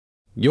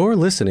You're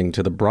listening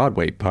to the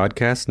Broadway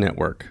Podcast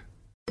Network.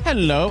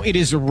 Hello, it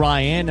is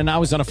Ryan, and I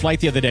was on a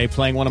flight the other day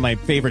playing one of my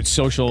favorite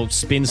social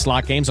spin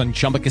slot games on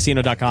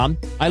ChumbaCasino.com.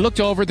 I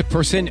looked over at the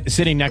person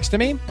sitting next to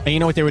me, and you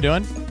know what they were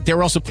doing? They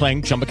were also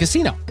playing Chumba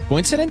Casino.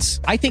 Coincidence?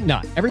 I think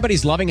not.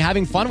 Everybody's loving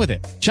having fun with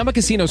it. Chumba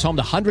Casino is home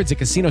to hundreds of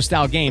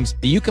casino-style games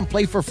that you can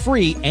play for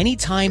free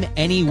anytime,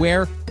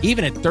 anywhere,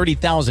 even at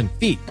 30,000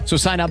 feet. So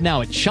sign up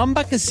now at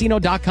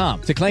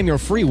ChumbaCasino.com to claim your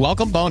free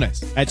welcome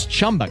bonus. That's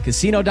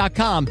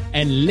ChumbaCasino.com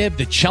and live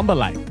the Chumba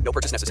life. No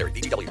purchase necessary.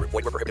 VGW. Void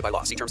where prohibited by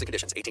law. See terms and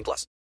conditions.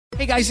 18+.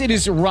 Hey guys, it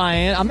is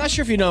Ryan. I'm not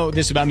sure if you know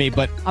this about me,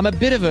 but I'm a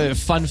bit of a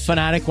fun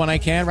fanatic when I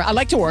can. I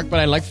like to work, but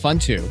I like fun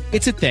too.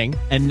 It's a thing.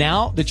 And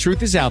now the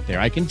truth is out there.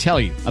 I can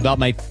tell you about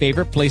my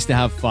favorite place to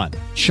have fun.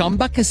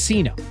 Chumba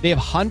Casino. They have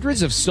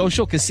hundreds of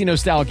social casino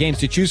style games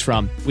to choose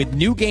from with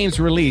new games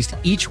released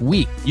each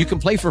week. You can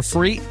play for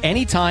free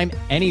anytime,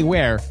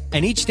 anywhere.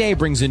 And each day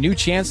brings a new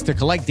chance to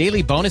collect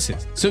daily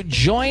bonuses. So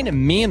join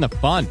me in the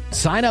fun.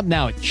 Sign up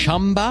now at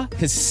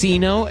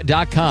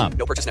ChumbaCasino.com.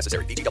 No purchase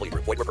necessary. VGW.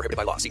 Void where prohibited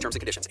by law. See terms and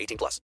conditions.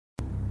 18+.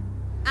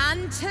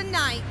 And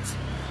tonight,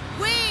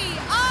 we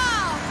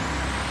are...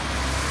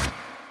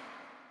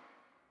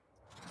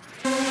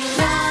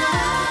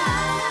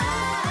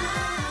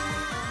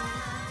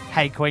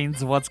 Hey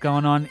Queens, what's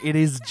going on? It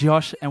is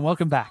Josh and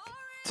welcome back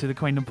to the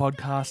Queendom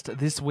Podcast.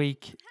 This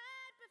week,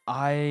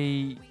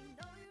 I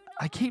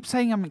keep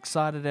saying I'm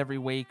excited every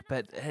week,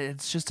 but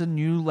it's just a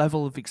new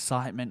level of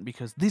excitement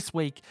because this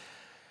week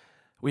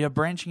we are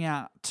branching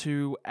out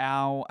to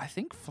our, I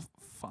think,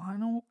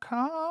 final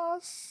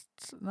cast?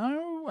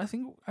 No, I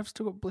think I've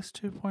still got Bliss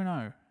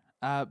 2.0.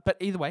 But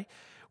either way,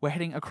 we're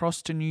heading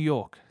across to New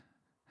York.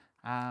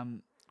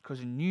 Because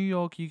in New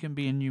York, you can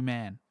be a new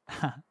man.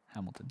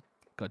 Hamilton.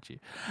 Got you.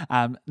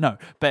 No,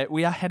 but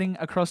we are heading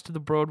across to the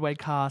Broadway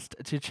cast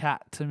to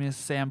chat to Miss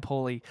Sam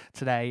Pauly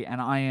today,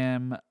 and I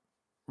am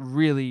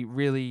really,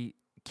 really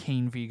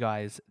keen for you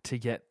guys to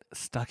get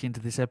stuck into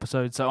this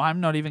episode, so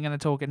I'm not even going to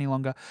talk any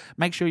longer.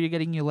 Make sure you're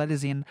getting your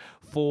letters in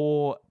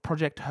for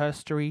Project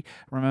Herstory.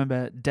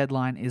 Remember,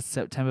 deadline is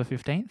September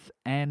 15th,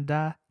 and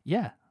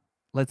yeah,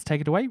 let's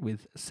take it away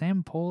with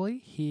Sam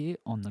Pauly here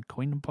on the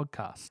Queendom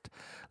Podcast.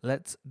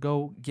 Let's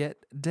go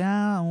get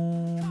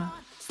down.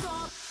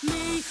 Stop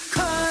me,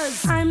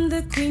 'cause I'm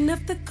the queen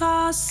of the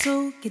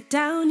castle. Get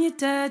down, you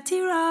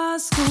dirty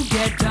rascal.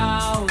 Get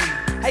down.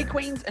 Hey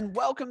Queens, and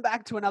welcome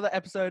back to another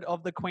episode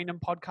of the Queendom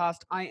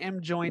Podcast. I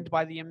am joined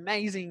by the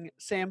amazing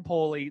Sam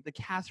Pauly, the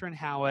Catherine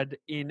Howard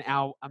in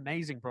our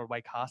amazing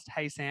Broadway cast.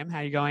 Hey Sam,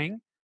 how you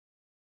going?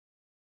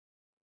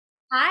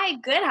 Hi,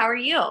 good. How are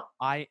you?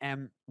 I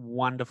am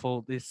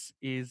wonderful. This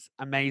is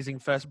amazing.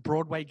 First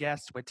Broadway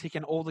guest. We're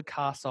ticking all the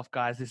casts off,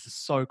 guys. This is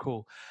so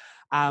cool.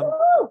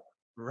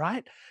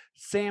 Right?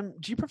 Sam,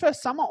 do you prefer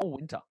summer or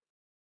winter?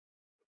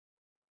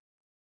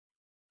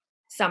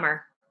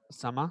 Summer.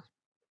 Summer.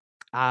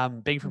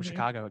 Being from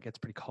Chicago, it gets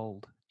pretty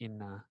cold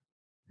in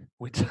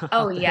winter.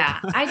 Oh yeah.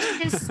 I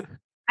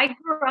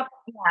grew up.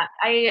 Yeah,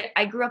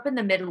 I grew up in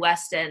the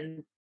Midwest,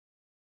 and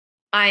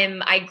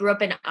I grew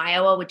up in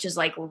Iowa, which is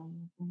like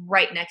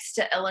right next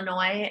to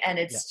Illinois, and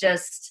it's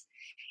just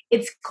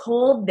it's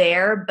cold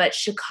there. But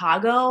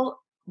Chicago,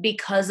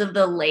 because of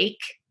the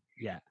lake,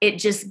 it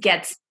just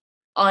gets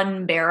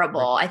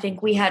unbearable. I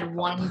think we had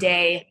one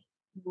day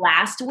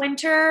last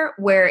winter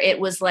where it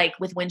was like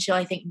with wind chill,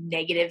 I think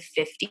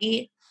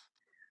 -50.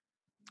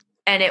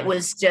 And it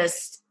was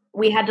just,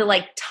 we had to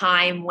like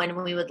time when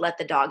we would let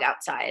the dog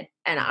outside.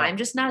 And I'm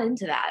just not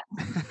into that.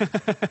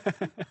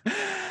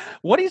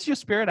 What is your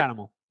spirit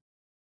animal?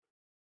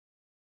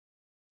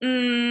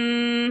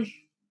 I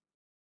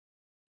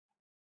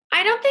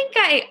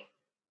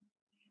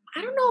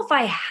don't know if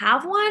I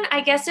have one.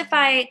 I guess if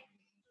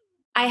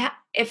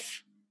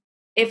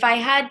if I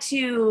had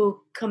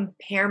to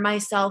compare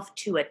myself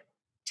to a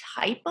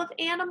type of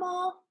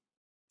animal,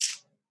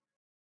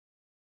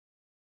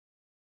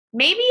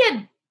 maybe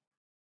a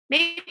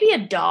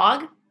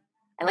dog.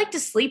 I like to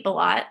sleep a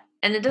lot,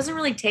 and it doesn't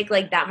really take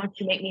like that much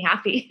to make me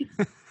happy.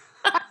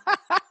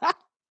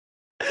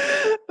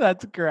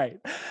 That's great.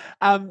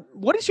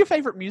 What is your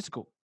favorite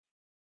musical?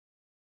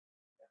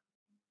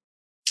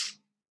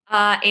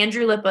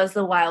 Andrew Lippa's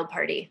The Wild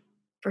Party,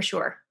 for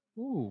sure.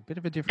 Ooh, bit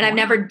of a different And I've one.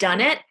 never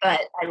done it, but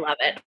I love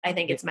it. I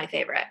think it's my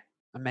favorite.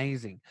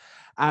 Amazing.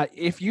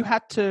 If you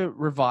had to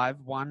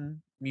revive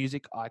one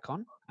music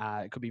icon,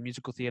 it could be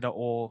musical theatre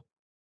or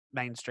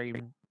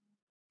mainstream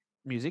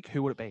music,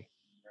 who would it be?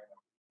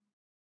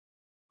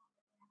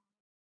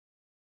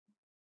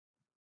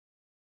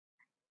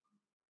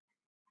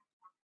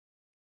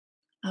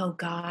 Oh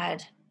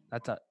God.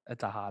 That's a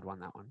hard one,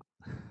 that one.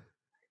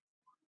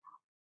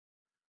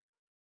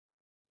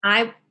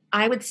 I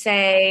would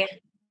say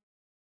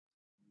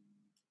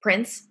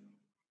Prince.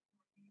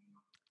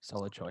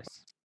 Solid choice.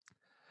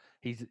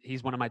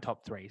 He's one of my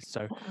top 3.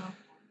 So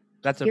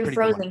that's a You're pretty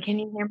frozen. good one. Can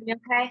you hear me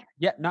okay?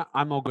 Yeah, no,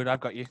 I'm all good. I've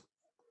got you.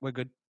 We're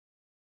good.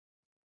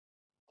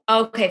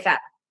 Okay,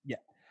 fat. Yeah.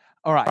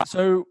 All right.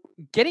 So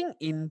getting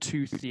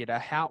into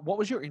theatre, what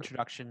was your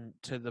introduction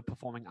to the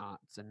performing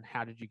arts and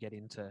how did you get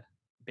into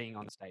being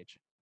on stage?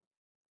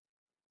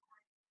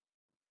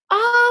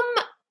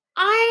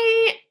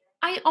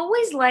 I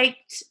always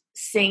liked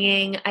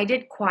singing. I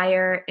did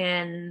choir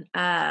in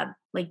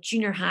like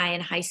junior high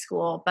and high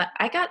school, but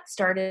I got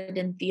started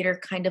in theater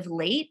kind of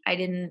late. I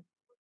didn't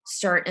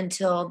start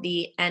until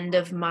the end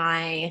of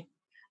my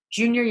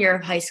junior year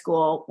of high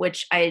school,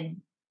 which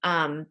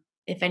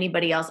if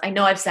anybody else, I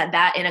know I've said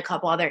that in a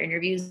couple other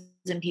interviews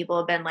and people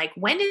have been like,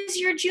 when is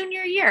your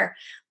junior year?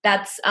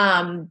 That's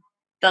the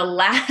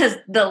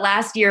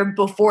last year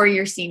before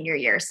your senior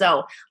year.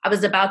 So I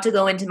was about to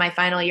go into my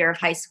final year of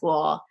high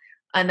school,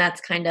 and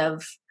that's kind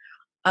of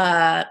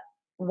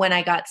when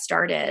I got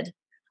started.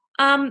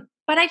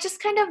 But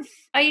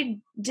I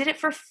did it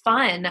for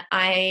fun.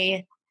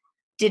 I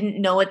didn't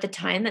know at the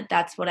time that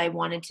that's what I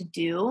wanted to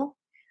do.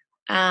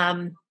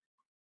 And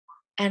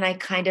I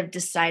kind of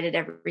decided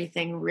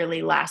everything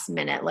really last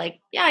minute, like,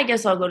 yeah, I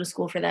guess I'll go to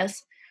school for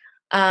this.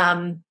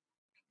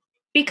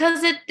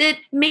 Because it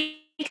makes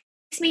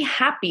me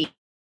happy.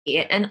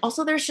 And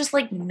also there's just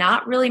like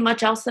not really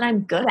much else that I'm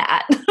good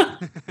at.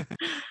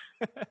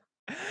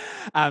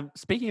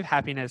 Speaking of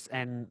happiness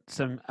and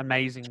some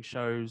amazing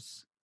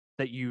shows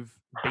that you've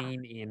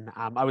been in,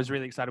 I was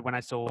really excited when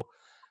I saw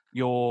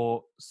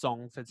your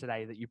song for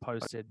today that you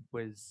posted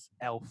was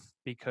Elf,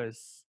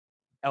 because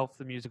Elf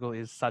the musical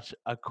is such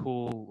a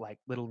cool, like,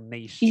 little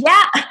niche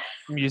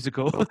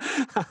musical.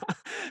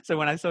 So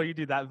when I saw you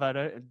do that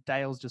photo,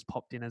 Dale's just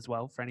popped in as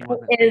well for anyone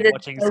that's been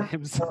watching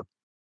Sims.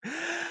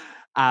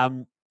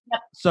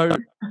 So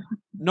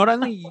not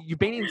only you've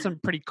been in some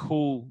pretty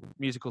cool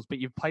musicals, but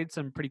you've played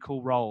some pretty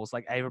cool roles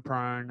like Ava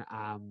Prone,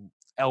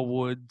 Elle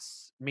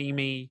Woods,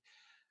 Mimi.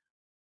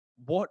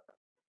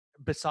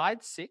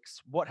 Besides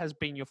Six, what has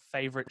been your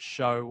favorite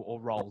show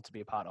or role to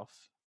be a part of?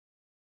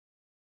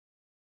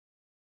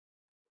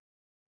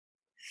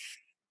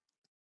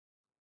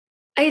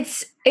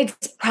 It's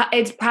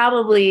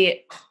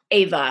probably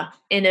Ava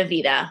in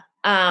Evita.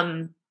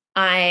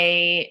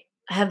 I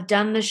have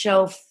done the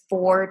show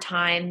 4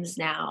 times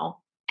now,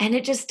 and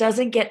it just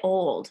doesn't get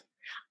old.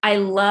 I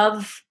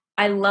love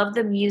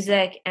the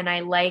music, and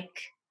I like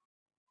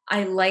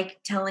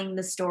telling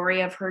the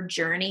story of her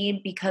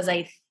journey, because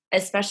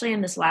especially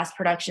in this last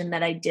production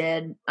that I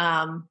did,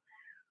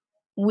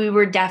 we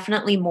were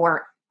definitely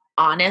more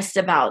honest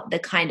about the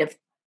kind of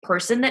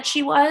person that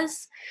she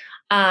was.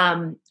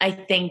 I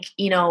think,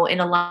 in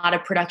a lot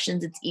of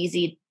productions, it's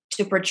easy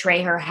to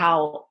portray her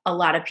how a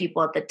lot of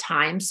people at the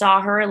time saw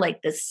her,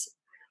 like this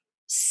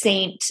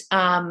saint,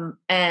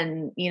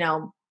 and,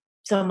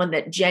 someone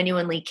that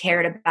genuinely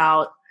cared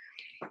about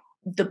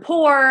the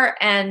poor.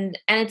 And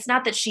it's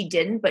not that she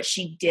didn't, but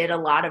she did a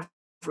lot of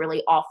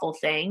really awful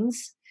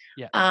things,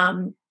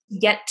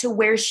 get to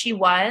where she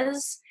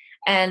was.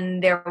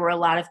 And there were a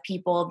lot of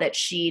people that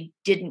she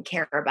didn't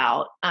care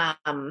about.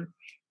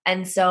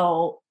 And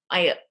so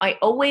I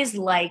always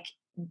like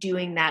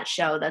doing that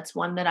show. That's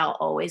one that I'll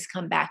always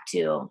come back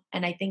to.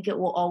 And I think it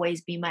will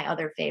always be my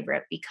other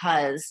favorite,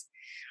 because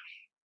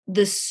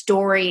the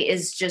story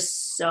is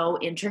just so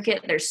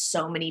intricate. There's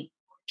so many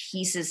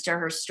pieces to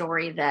her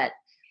story that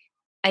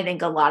I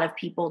think a lot of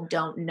people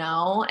don't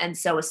know. And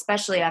so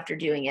especially after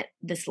doing it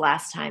this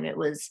last time, it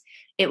was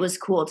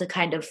cool to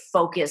kind of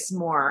focus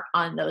more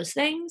on those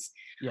things.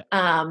 Yeah.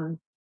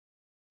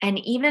 And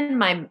even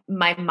my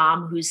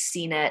mom, who's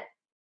seen it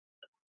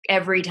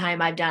every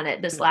time I've done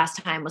it, this last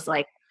time was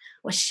like,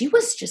 well, she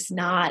was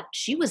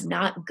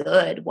not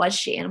good, was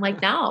she? And I'm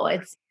like, no,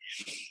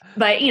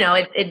 but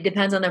it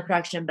depends on the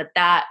production, but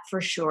that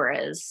for sure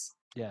is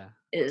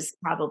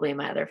probably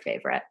my other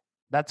favorite.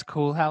 That's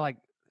cool how, like,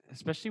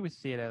 especially with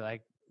theater,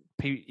 like,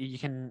 you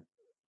can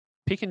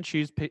pick and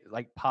choose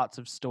like parts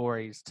of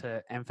stories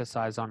to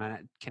emphasize on, and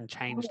it can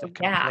change the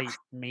complete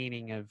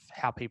meaning of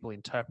how people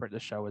interpret the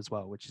show as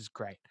well, which is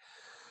great.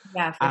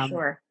 Yeah, for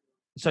sure.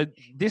 So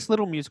this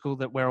little musical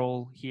that we're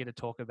all here to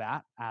talk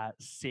about,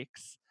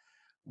 Six,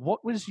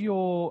 what was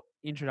your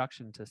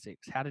introduction to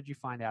Six? How did you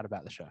find out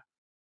about the show?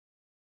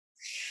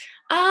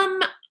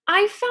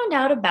 I found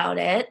out about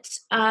it,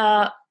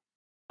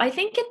 I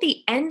think at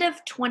the end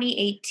of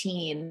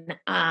 2018.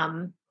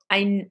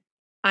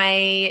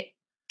 I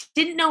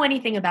didn't know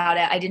anything about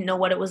it. I didn't know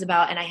what it was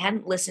about, and I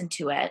hadn't listened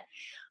to it.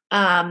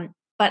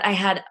 But I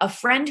had a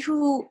friend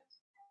who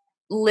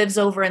lives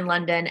over in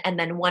London, and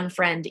then one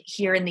friend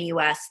here in the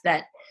US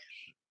that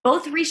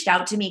both reached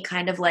out to me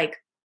kind of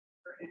like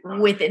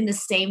within the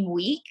same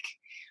week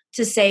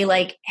to say,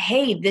 like,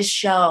 hey, this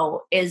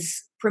show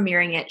is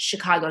premiering at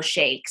Chicago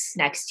Shakes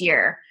next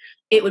year.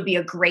 It would be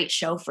a great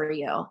show for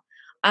you.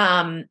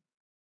 And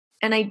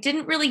I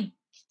didn't really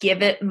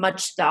give it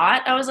much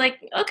thought. I was like,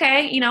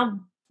 okay,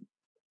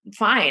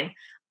 fine.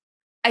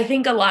 I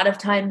think a lot of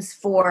times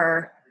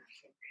for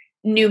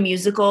new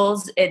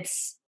musicals,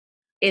 it's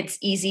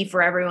easy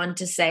for everyone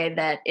to say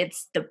that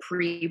it's the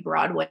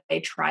pre-Broadway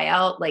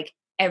tryout. Like,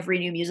 every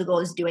new musical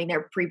is doing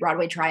their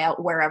pre-Broadway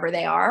tryout wherever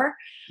they are.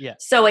 Yeah.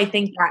 So I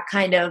think that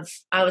kind of,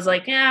 I was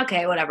like, yeah,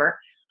 okay, whatever.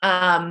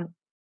 And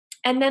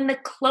then the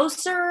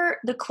closer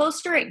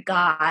it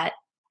got,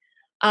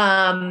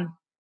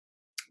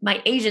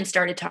 my agent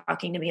started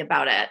talking to me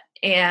about it,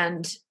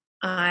 and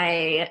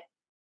I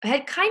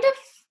had kind of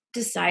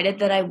decided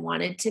that I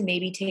wanted to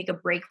maybe take a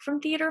break from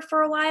theater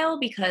for a while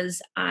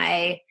because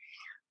I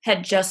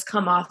had just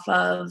come off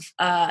of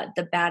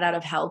the Bad Out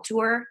of Hell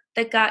tour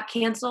that got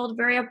canceled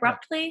very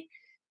abruptly.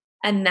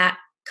 And that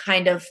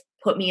kind of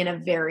put me in a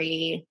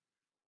very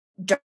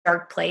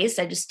dark place.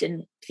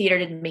 Theater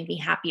didn't make me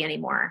happy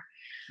anymore.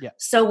 Yeah.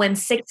 So when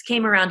 6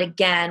 came around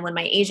again, when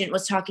my agent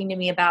was talking to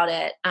me about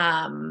it,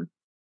 and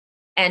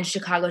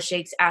Chicago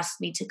Shakes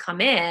asked me to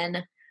come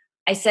in,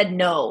 I said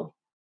no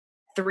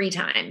 3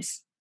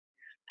 times.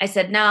 I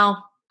said no.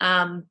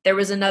 There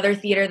was another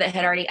theater that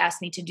had already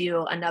asked me to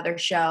do another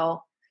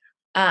show.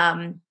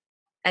 And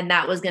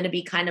that was going to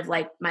be kind of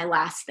like my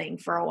last thing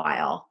for a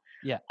while.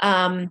 Yeah.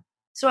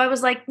 So I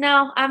was like,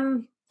 no,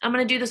 I'm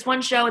going to do this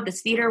one show at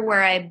this theater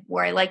where I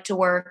like to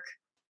work.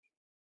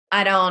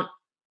 I'm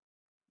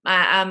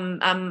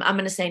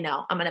going to say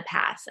no. I'm going to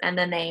pass. And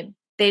then they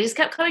just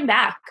kept coming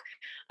back.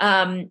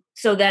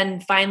 So then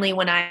finally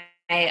when I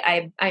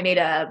made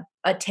a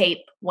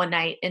tape one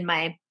night in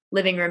my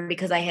living room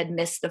because I had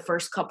missed the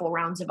first couple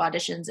rounds of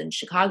auditions in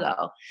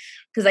Chicago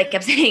because I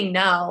kept saying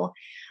no.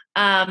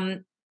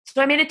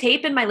 So I made a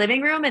tape in my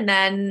living room, and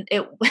then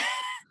it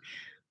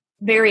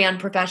very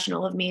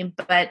unprofessional of me,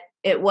 but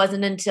it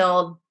wasn't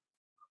until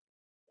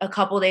a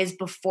couple days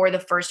before the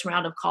first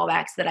round of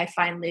callbacks that I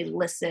finally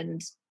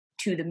listened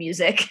to the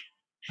music.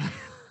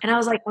 And I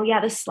was like, oh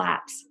yeah, this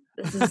slaps.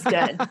 This is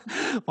good.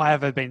 Why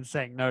have I been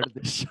saying no to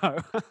this show?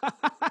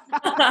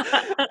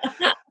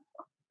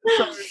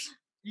 So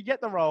you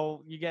get the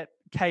role, you get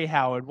Kay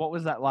Howard. What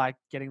was that like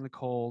getting the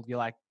call? You're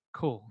like,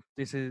 cool,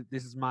 this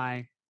is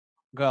my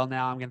girl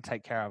now. I'm going to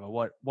take care of her.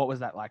 What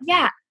was that like?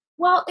 Yeah.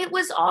 Well, it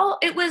was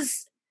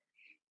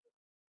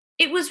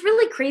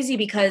really crazy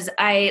because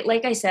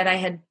like I said, I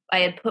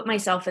had put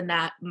myself in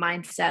that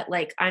mindset.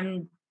 Like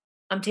I'm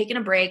taking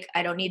a break.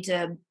 I'm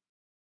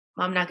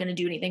not going to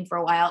do anything for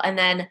a while. And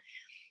then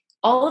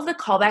all of the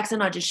callbacks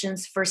and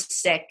auditions for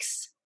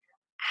 6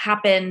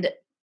 happened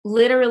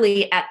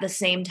literally at the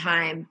same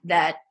time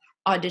that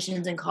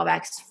auditions and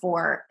callbacks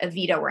for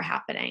Evita were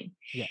happening.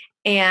 Yeah.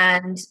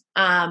 And,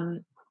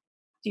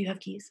 do you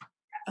have keys?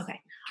 Okay.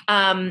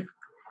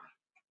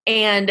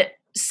 And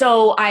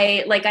so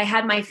I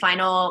had my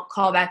final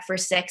callback for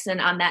 6, and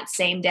on that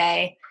same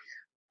day,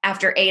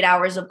 after 8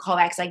 hours of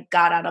callbacks, I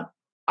got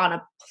on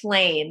a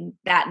plane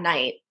that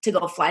night to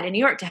go fly to New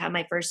York to have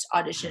my first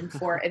audition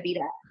for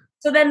Evita.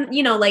 So then,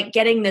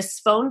 getting this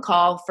phone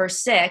call for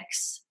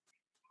 6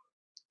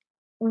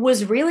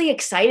 was really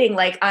exciting.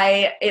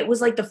 It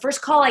was like the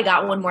first call I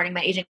got one morning.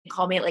 My agent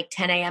called me at like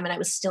 10 a.m. and I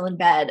was still in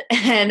bed,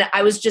 and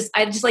I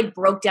just like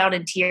broke down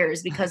in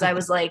tears because I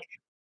was like,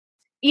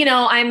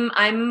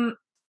 I'm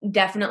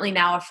definitely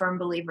now a firm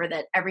believer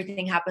that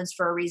everything happens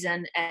for a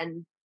reason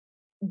and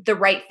the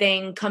right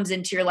thing comes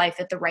into your life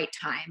at the right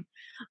time.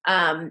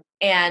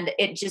 And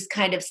it just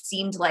kind of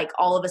seemed like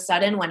all of a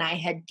sudden when I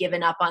had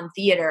given up on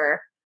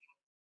theater,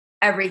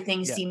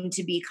 everything seemed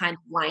to be kind of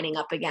lining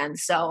up again.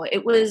 So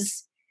it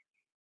was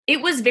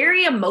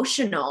very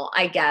emotional,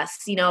 I guess.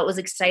 It was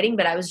exciting,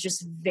 but I was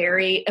just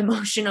very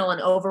emotional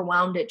and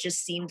overwhelmed. It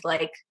just seemed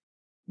like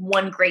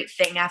one great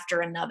thing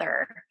after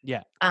another.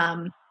 Yeah.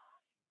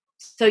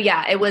 So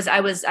yeah, I was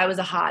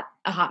a hot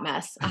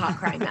mess, a hot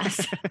crying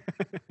mess.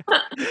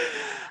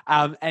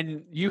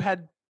 And you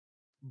had,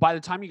 by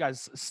the time you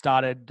guys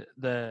started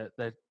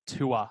the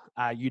tour,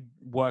 you'd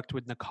worked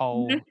with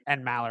Nicole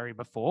and Mallory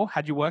before.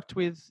 Had you worked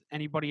with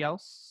anybody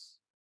else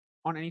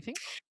on anything?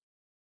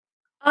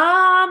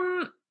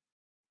 I'm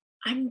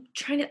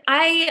trying to.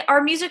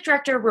 Our music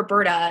director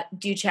Roberta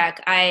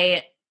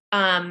Duchek.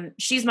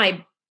 She's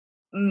my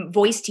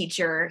voice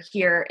teacher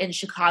here in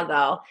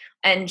Chicago,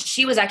 and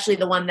she was actually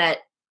the one that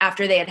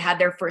after they had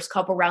their first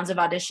couple rounds of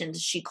auditions,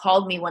 she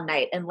called me one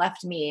night and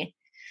left me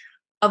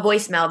a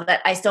voicemail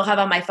that I still have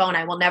on my phone.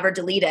 I will never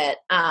delete it.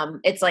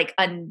 It's like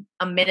a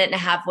minute and a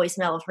half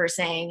voicemail of her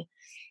saying,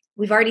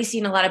 we've already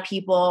seen a lot of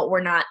people.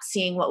 We're not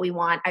seeing what we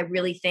want. I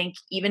really think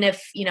even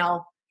if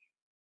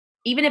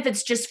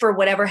it's just for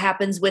whatever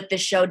happens with the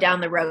show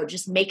down the road,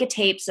 just make a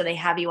tape so they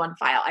have you on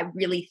file. I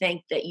really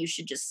think that you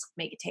should just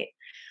make a tape.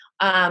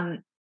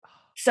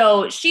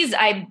 So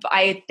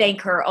I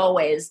thank her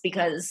always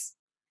because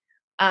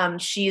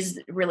she's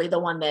really the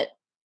one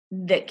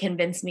that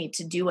convinced me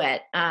to do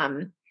it.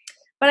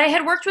 But I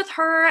had worked with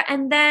her,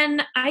 and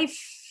then I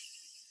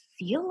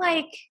feel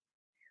like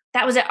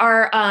that was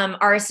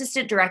our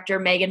assistant director,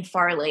 Megan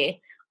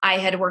Farley, I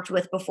had worked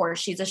with before.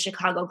 She's a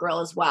Chicago girl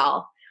as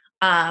well.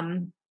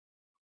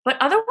 But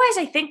otherwise,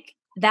 I think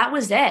that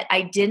was it.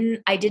 I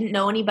didn't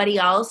know anybody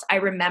else. I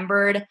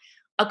remembered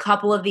a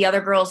couple of the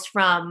other girls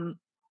from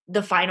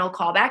the final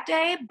callback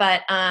day,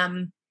 but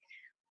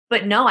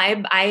no,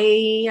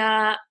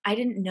 I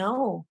didn't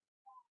know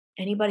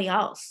anybody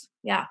else.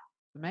 Yeah.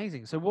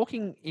 Amazing. So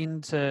walking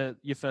into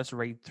your first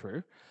read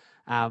through,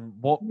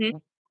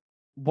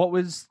 what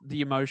was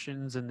the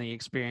emotions and the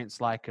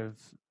experience like of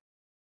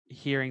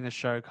hearing the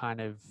show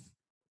kind of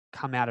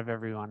come out of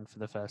everyone for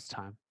the first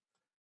time?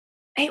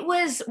 It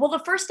was, well, the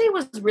first day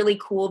was really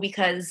cool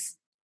because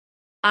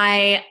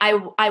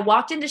I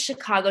walked into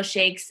Chicago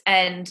Shakes,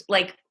 and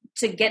like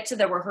to get to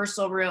the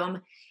rehearsal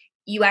room,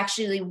 you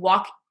actually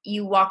walk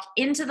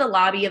into the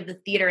lobby of the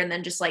theater and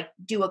then just like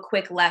do a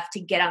quick left to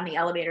get on the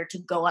elevator to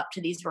go up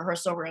to these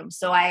rehearsal rooms.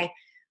 So I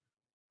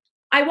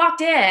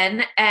walked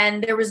in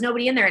and there was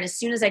nobody in there. And as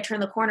soon as I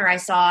turned the corner, I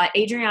saw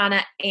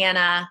Adriana,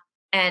 Anna,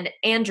 and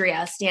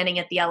Andrea standing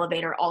at the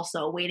elevator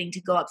also waiting to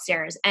go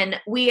upstairs. And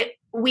we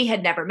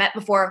had never met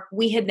before.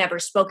 We had never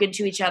spoken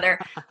to each other.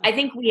 I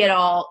think we had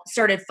all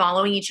started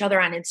following each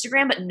other on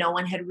Instagram, but no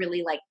one had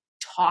really like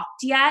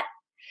talked yet.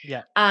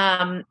 Yeah.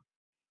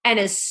 And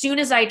as soon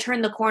as I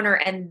turned the corner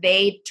and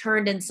they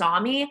turned and saw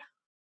me,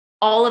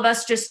 all of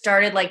us just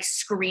started like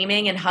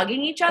screaming and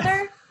hugging each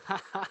other,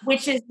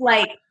 which is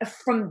like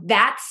from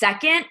that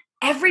second,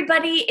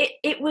 everybody,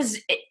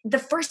 the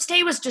first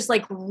day was just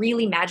like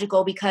really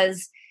magical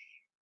because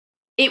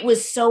it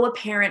was so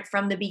apparent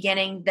from the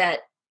beginning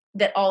that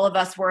all of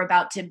us were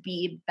about to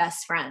be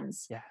best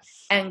friends.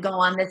 Yes. And go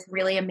on this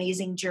really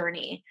amazing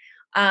journey.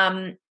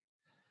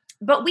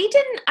 But we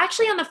didn't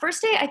actually on the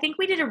first day, I think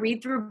we did a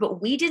read through,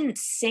 but we didn't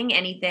sing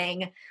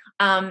anything.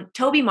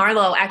 Toby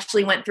Marlowe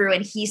actually went through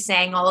and he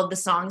sang all of the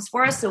songs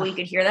for us so we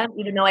could hear them,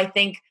 even though I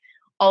think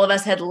all of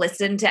us had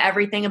listened to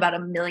everything about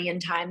 1 million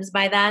times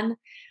by then.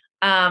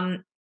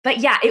 But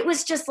yeah, it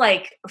was just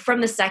like from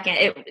the second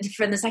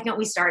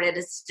we started,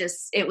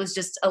 it was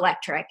just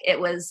electric.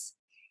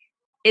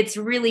 It's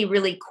really,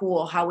 really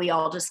cool how we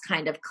all just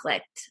kind of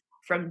clicked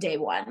from day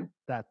one.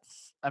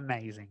 That's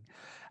amazing.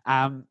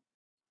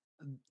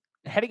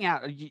 Heading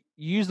out, you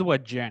use the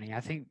word journey. I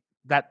think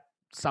that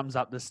sums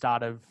up the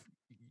start of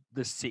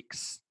the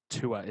 6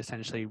 tour.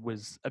 Essentially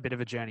was a bit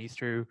of a journey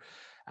through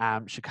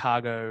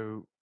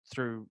Chicago,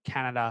 through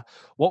Canada.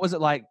 What was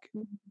it like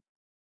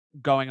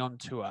going on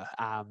tour?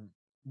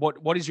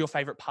 What is your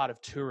favorite part of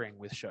touring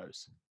with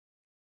shows?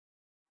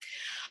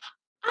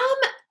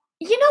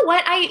 You know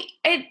what?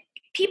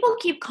 People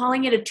keep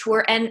calling it a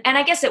tour, and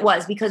I guess it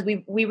was because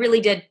we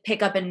really did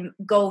pick up and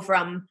go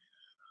from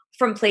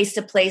place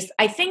to place.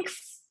 I think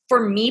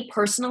for me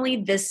personally,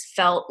 this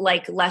felt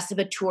like less of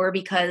a tour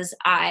because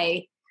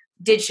I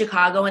did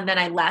Chicago and then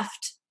I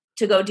left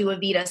to go do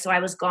Evita. So I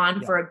was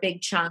gone for a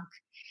big chunk.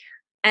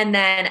 And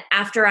then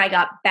after I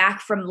got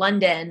back from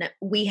London,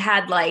 we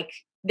had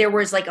there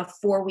was a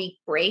 4-week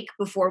break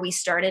before we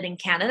started in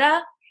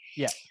Canada.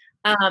 Yeah.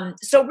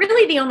 So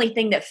really the only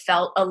thing that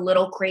felt a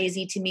little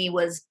crazy to me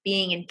was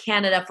being in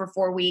Canada for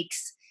 4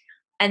 weeks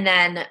and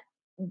then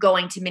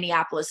going to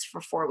Minneapolis for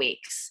 4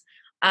 weeks.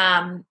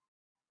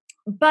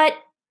 But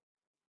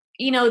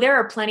there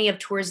are plenty of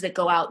tours that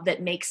go out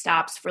that make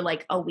stops for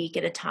a week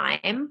at a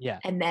time. Yeah.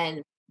 And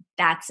then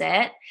that's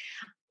it.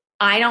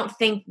 I don't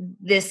think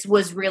this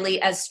was really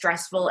as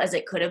stressful as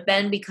it could have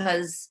been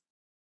because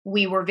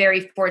we were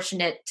very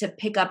fortunate to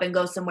pick up and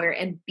go somewhere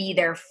and be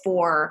there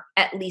for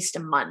at least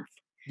a month.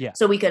 Yeah.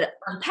 So we could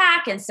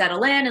unpack and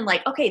settle in and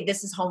okay,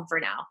 this is home for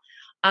now.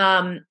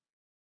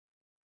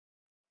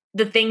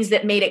 The things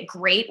that made it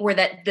great were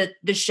that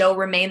the show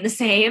remained the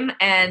same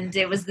and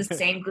it was the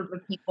same group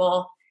of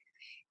people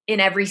in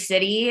every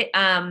city.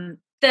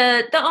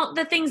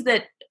 The things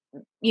that,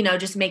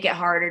 just make it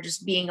hard are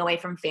just being away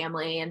from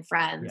family and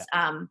friends.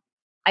 Yeah.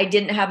 I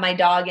didn't have my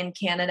dog in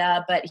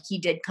Canada, but he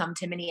did come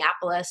to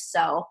Minneapolis.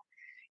 So,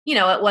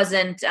 it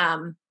wasn't,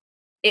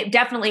 it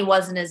definitely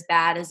wasn't as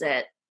bad as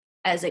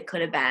it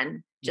could have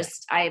been.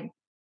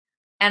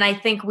 I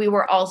think we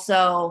were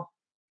also,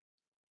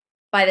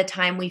 by the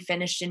time we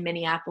finished in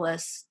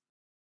Minneapolis,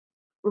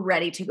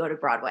 ready to go to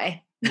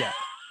Broadway. Yeah.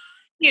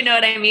 You know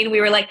what I mean?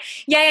 We were like,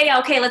 yeah.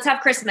 Okay, let's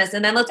have Christmas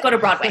and then let's go to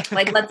Broadway.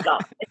 Let's go.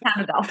 It's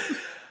time to go.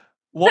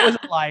 What was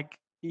it like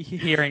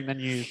hearing the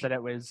news that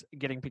it was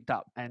getting picked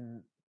up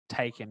and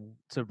taken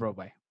to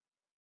Broadway?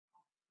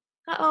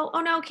 Uh-oh. Oh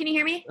no, can you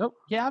hear me? Oh,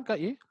 yeah, I've got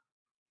you.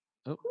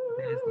 Oh,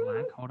 there's the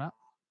line. Hold up.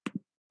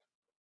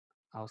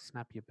 I'll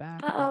snap you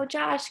back. Uh-oh,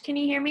 Josh, can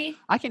you hear me?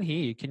 I can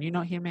hear you. Can you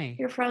not hear me?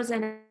 You're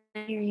frozen. I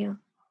hear you.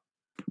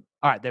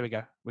 All right, there we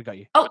go. We got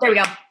you. Oh, there we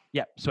go.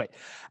 Yeah, sweet.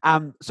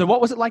 So what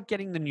was it like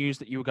getting the news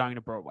that you were going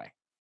to Broadway?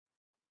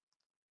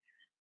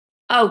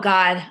 Oh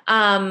God.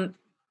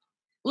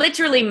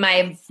 Literally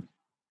my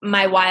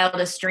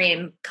wildest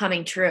dream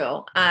coming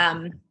true.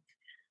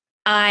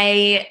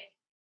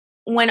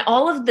 When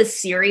all of the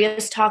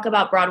serious talk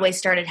about Broadway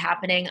started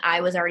happening,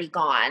 I was already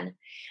gone.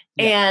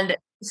 Yeah. And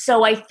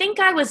so I think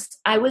I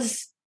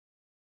was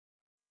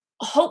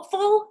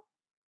hopeful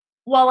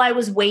while I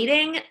was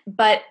waiting,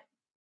 but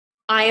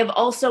I have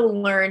also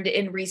learned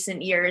in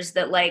recent years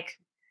that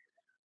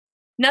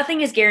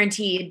nothing is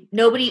guaranteed.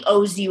 Nobody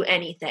owes you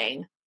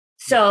anything.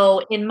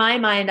 So in my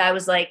mind, I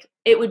was like,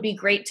 it would be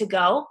great to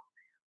go,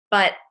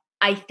 but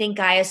I think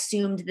I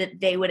assumed that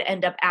they would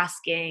end up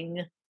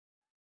asking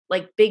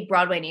big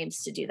Broadway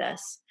names to do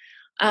this.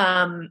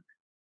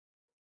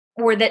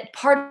 Or that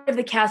part of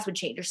the cast would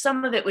change or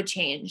some of it would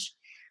change.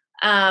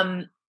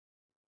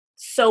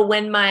 So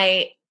when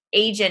my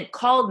agent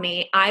called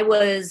me,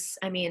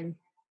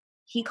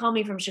 he called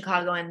me from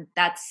Chicago, and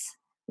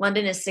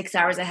London is 6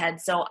 hours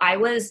ahead. So I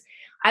was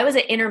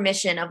at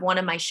intermission of one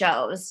of my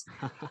shows,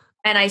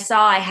 and I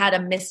saw I had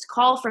a missed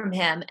call from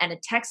him and a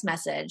text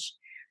message.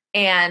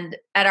 And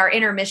at our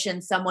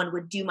intermission, someone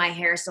would do my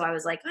hair. So I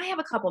was like, I have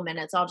a couple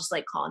minutes. I'll just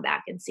like call him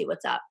back and see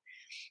what's up.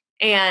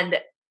 And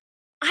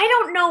I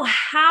don't know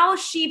how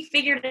she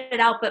figured it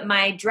out, but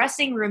my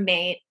dressing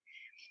roommate,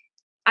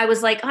 I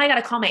was like, I got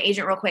to call my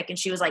agent real quick. And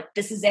she was like,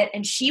 this is it.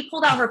 And she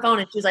pulled out her phone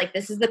and she was like,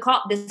 this is the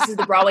call. This is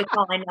the Broadway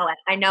call.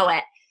 I know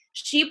it.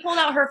 She pulled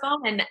out her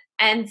phone.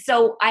 And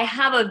so I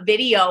have a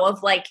video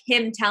of like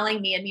him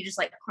telling me and me just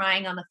like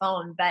crying on the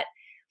phone. But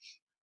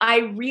I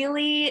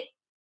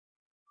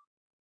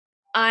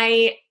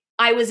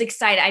was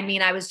excited. I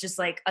mean, I was just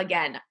like,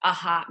 again, a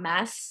hot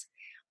mess,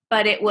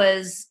 but it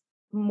was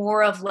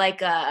more of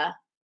like a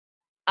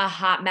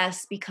hot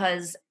mess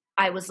because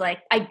I was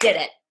like, I did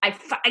it. I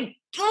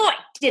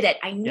did it.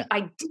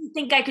 I didn't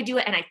think I could do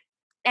it. And I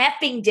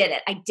effing did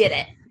it. I did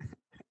it.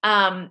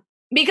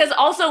 Because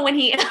also when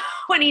he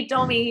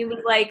told me, he was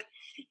like,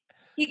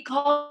 he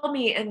called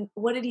me and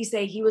what did he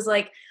say? He was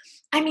like,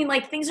 I mean,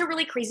 like things are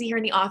really crazy here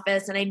in the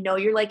office. And I know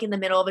you're like in the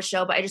middle of a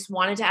show, but I just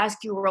wanted to ask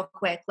you real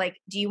quick,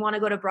 like, do you want to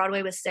go to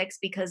Broadway with Six?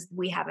 Because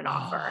we have an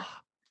offer.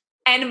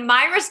 And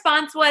my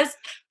response was,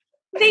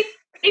 they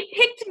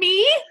picked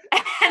me.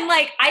 And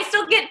like, I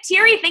still get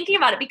teary thinking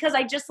about it because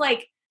I just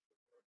like,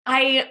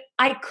 I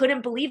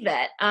couldn't believe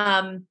it.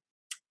 And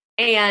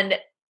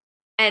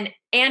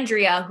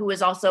Andrea, who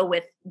is also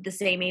with the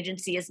same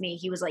agency as me,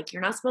 he was like,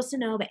 you're not supposed to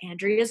know, but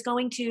Andrea's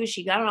going to.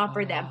 She got an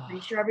offer. I'm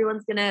pretty sure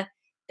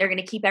they're going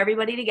to keep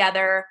everybody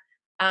together.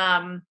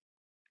 So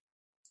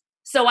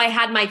I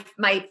had my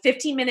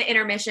 15-minute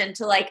intermission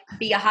to like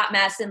be a hot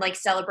mess and like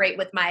celebrate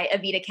with my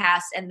Evita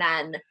cast and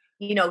then,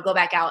 go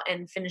back out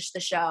and finish the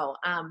show.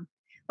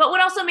 But what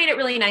also made it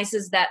really nice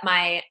is that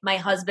my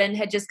husband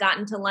had just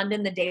gotten to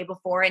London the day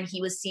before and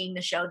he was seeing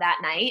the show that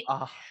night.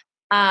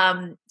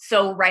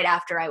 So right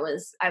after I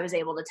was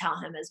able to tell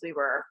him as we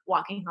were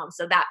walking home.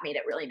 So that made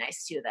it really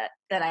nice too, that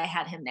I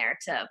had him there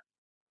to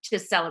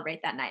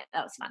celebrate that night.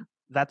 That was fun.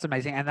 That's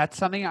amazing. And that's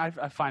something I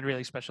find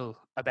really special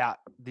about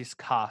this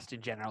cast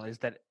in general is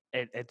that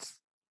it's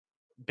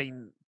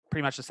been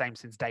pretty much the same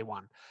since day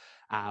one.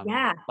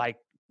 Like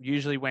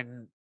usually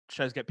when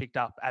shows get picked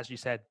up, as you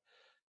said,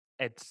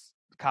 it's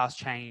cast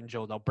change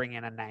or they'll bring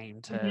in a name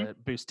to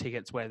boost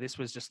tickets, where this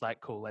was just like,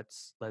 cool,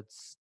 let's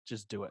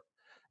just do it.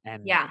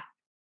 And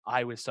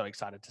I was so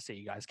excited to see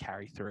you guys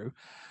carry through.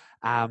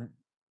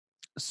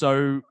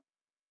 So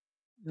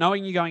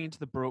knowing you're going into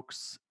the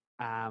Brooks,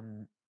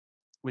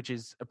 which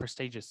is a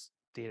prestigious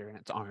theatre in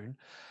its own,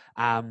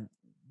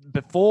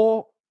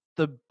 before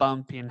the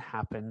bump in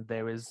happened,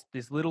 there was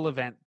this little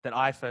event that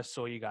I first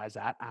saw you guys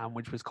at,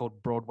 which was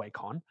called Broadway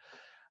Con.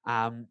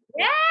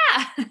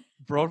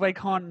 Broadway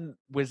Con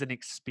was an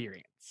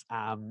experience.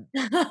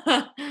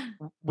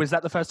 Was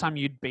that the first time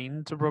you'd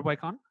been to Broadway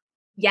Con?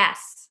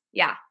 Yes.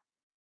 Yeah.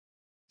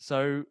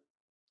 So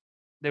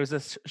there was a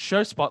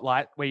show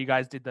Spotlight where you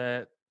guys did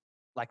the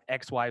like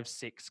Ex-Wives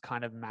 6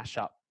 kind of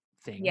mashup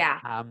thing.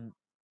 Yeah.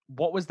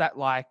 What was that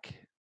like?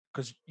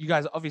 Because you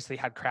guys obviously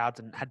had crowds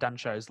and had done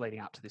shows leading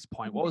up to this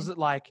point. What was it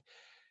like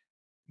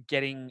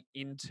getting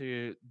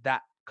into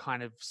that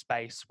kind of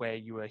space where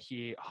you were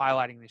here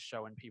highlighting this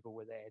show and people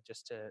were there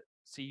just to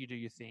see you do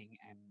your thing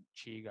and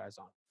cheer you guys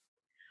on?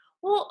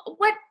 Well,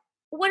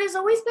 what has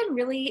always been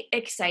really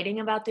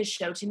exciting about this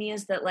show to me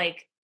is that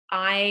like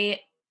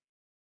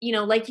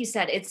like you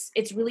said,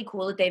 it's really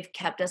cool that they've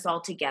kept us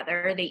all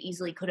together. They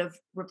easily could have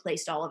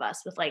replaced all of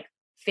us with like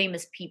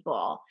famous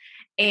people.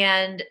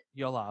 And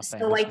you'll laugh.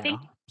 So I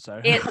think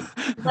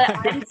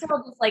but I'm still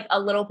just like a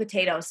little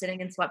potato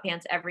sitting in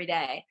sweatpants every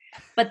day.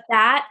 But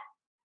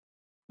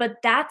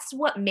that's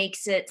what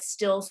makes it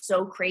still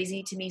so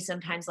crazy to me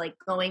sometimes, like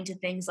going to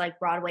things like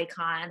Broadway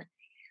Con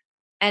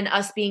and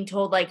us being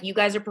told like, you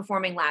guys are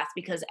performing last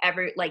because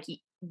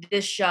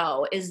this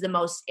show is the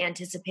most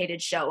anticipated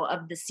show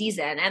of the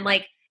season. And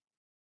like,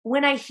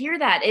 when I hear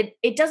that,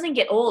 it doesn't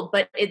get old,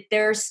 but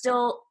there's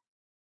still,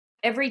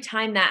 every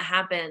time that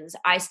happens,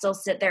 I still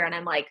sit there and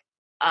I'm like,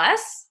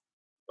 us?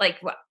 Like,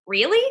 what,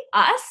 really?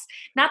 Us?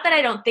 Not that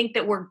I don't think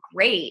that we're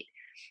great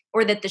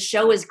or that the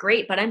show is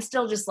great, but I'm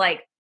still just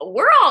like,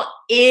 we're all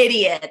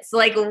idiots.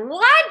 Like,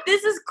 what?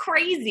 This is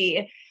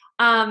crazy.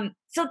 So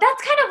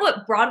that's kind of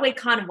what Broadway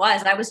Con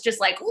was. I was just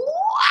like,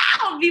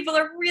 wow, people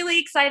are really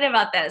excited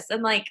about this.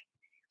 And like,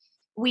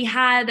 we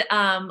had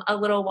a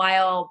little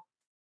while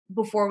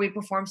before we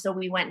performed, so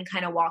we went and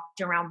kind of walked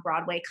around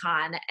Broadway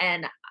Con,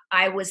 and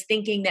I was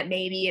thinking that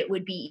maybe it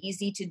would be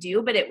easy to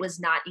do, but it was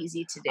not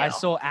easy to do. I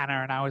saw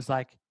Anna and I was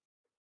like,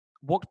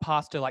 walked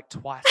past her like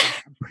twice.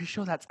 I'm pretty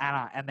sure that's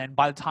Anna. And then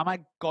by the time I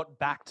got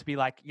back to be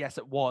like, yes,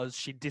 it was,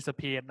 she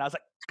disappeared. And I was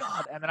like,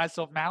 God. And then I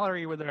saw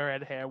Mallory with her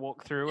red hair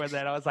walk through. And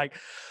then I was like,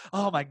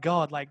 oh my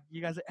God, like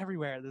you guys are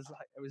everywhere. It was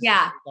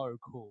so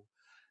cool.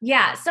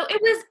 Yeah. So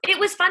it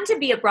was fun to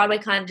be at Broadway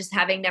Con, just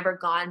having never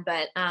gone.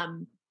 But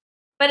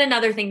But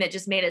another thing that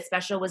just made it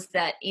special was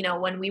that,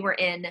 when we were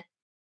in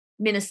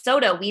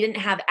Minnesota, we didn't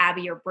have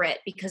Abby or Britt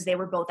because they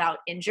were both out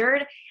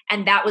injured.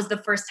 And that was the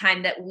first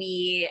time that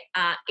we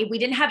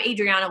didn't have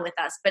Adriana with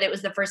us, but it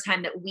was the first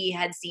time that we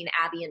had seen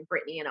Abby and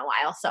Brittany in a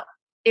while. So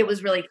it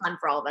was really fun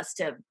for all of us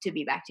to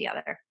be back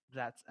together.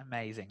 That's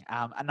amazing.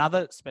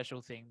 Another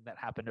special thing that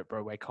happened at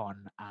BroadwayCon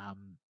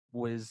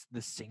was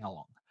the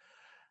sing-along.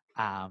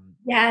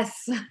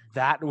 Yes.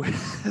 That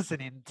was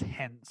an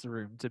intense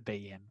room to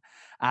be in.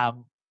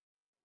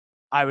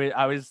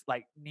 I was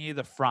like near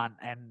the front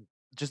and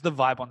just the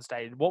vibe on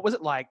stage. What was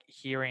it like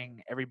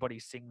hearing everybody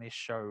sing this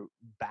show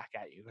back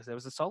at you? Because there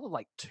was a solid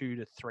like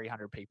 200 to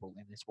 300 people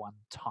in this one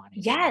tiny.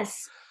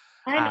 Yes.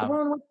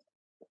 And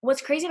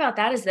what's crazy about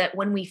that is that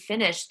when we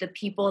finished, the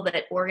people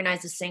that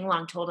organized the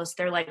sing-along told us,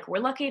 they're like, we're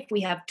lucky if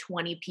we have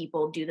 20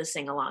 people do the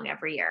sing-along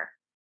every year.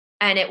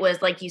 And it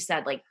was, like you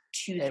said, like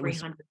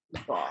 200-300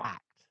 people.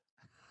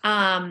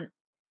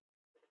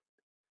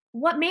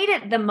 What made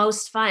it the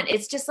most fun,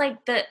 it's just like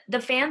the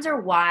fans are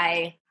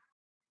why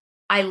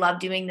I love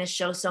doing this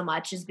show so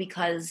much, is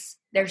because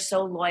they're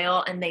so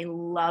loyal and they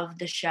love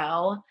the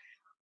show.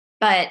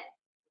 But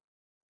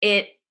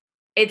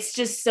it's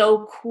just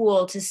so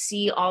cool to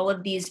see all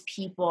of these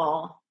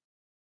people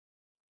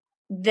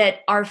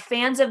that are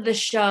fans of the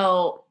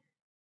show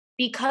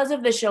because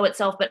of the show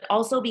itself, but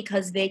also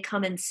because they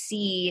come and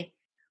see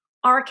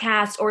our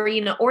cast or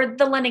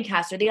the London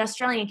cast or the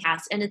Australian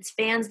cast. And it's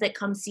fans that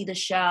come see the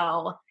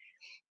show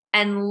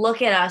and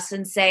look at us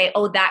and say,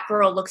 oh, that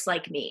girl looks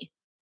like me.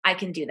 I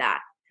can do that.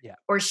 Yeah.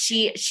 Or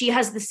she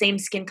has the same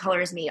skin color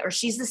as me, or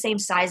she's the same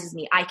size as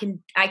me. I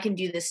can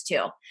do this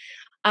too.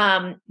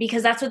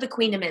 Because that's what the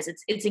Queendom is.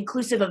 It's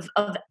inclusive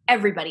of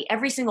everybody,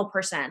 every single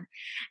person.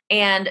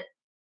 And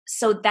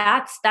so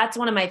that's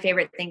one of my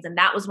favorite things. And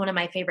that was one of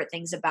my favorite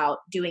things about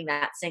doing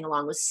that sing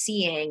along, was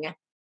seeing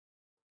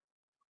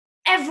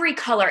every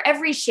color,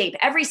 every shape,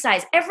 every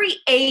size, every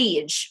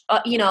age,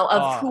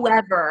 of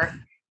whoever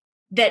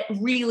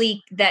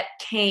that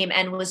came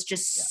and was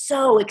just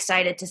so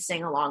excited to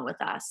sing along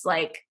with us.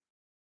 Like,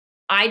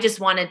 I just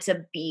wanted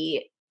to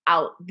be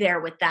out there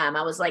with them.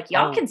 I was like,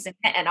 y'all can sing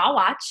it and I'll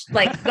watch.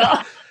 Like,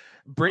 go.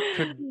 Britt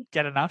couldn't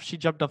get enough. She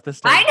jumped off the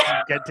stage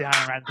and get down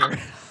and ran through.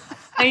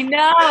 I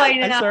know.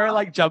 I saw her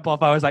like jump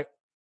off. I was like,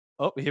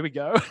 oh, here we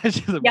go.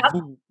 She's like,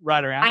 boom,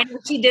 right around. I know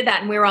she did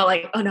that and we were all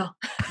like, oh no.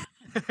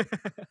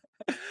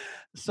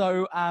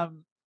 So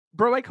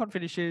BroadwayCon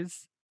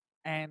finishes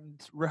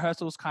and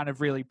rehearsals kind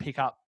of really pick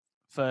up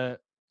for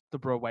the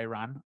Broadway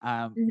run.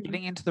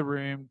 Getting into the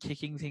room,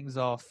 kicking things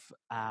off,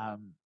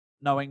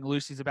 knowing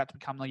Lucy's about to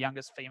become the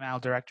youngest female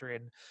director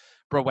in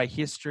Broadway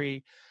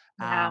history.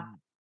 Yeah.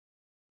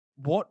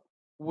 What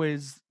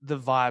was the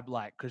vibe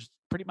like? Because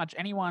pretty much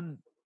anyone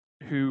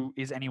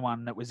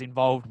that was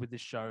involved with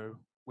this show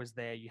was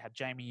there. You had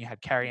Jamie, you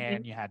had Carrie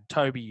Ann, you had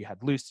Toby, you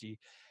had Lucy.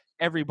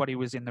 Everybody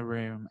was in the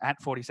room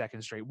at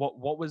 42nd Street.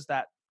 What was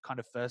that kind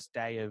of first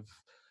day of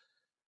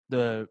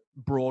the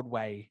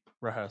Broadway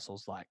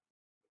rehearsals like?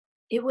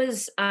 It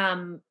was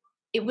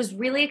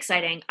really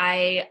exciting.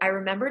 I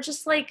remember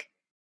just like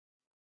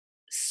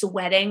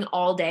sweating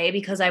all day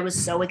because I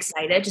was so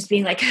excited, just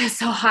being like, it's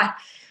so hot.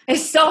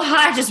 It's so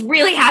hot. Just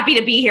really happy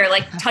to be here,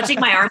 like touching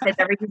my armpits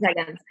every 2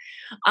 seconds.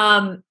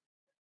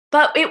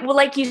 But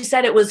like you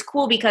said, it was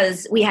cool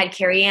because we had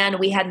Carrie Ann.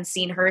 We hadn't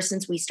seen her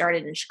since we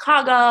started in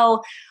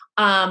Chicago.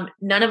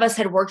 None of us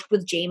had worked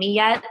with Jamie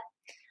yet.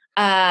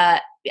 I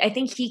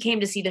think he came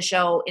to see the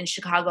show in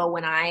Chicago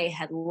when I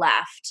had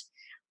left.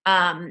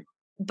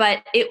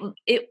 But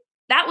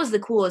that was the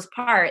coolest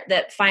part,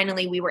 that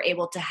finally we were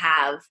able to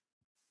have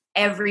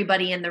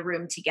everybody in the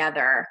room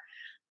together.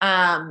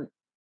 And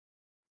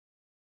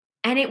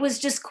it was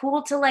just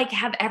cool to like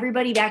have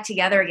everybody back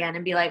together again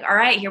and be like, all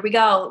right, here we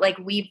go. Like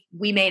we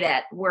made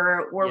it.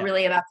 We're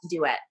really about to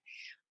do it.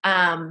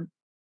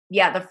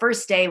 The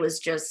first day was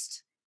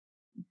just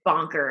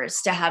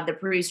bonkers to have the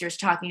producers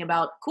talking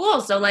about,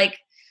 cool. So like,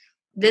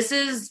 this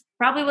is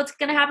probably what's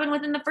going to happen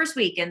within the first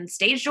week, and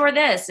stage door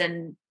this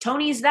and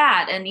Tony's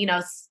that. And,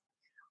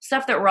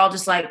 stuff that we're all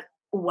just like,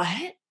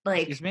 what?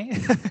 Like, excuse me?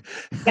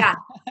 Yeah.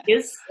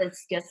 Excuse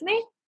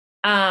me.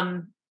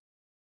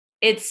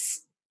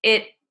 It's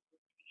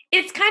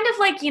kind of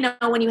like,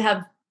 when you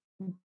have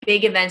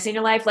big events in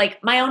your life,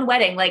 like my own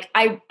wedding, like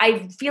I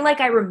feel like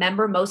I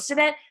remember most of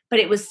it, but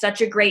it was such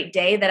a great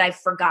day that I've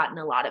forgotten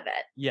a lot of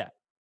it. Yeah.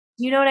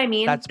 You know what I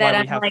mean? That's that why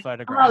I'm we have like,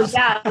 photographs. oh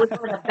yeah, it was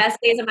one of the best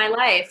days of my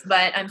life,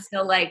 but I'm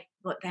still like,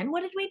 what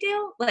did we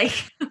do? Like,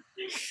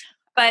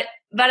 but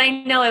I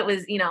know it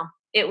was,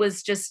 it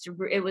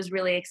was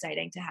really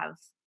exciting to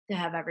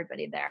have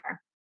everybody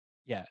there.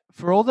 Yeah.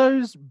 For all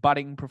those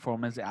budding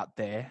performers out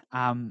there,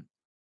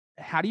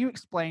 how do you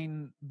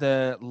explain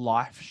the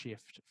life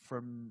shift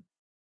from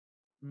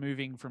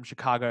moving from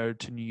Chicago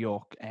to New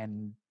York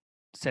and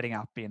setting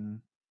up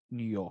in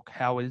New York?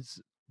 How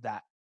is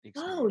that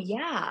experience? Oh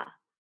yeah.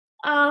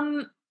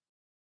 I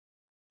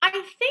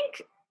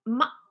think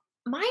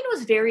mine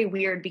was very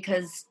weird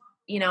because,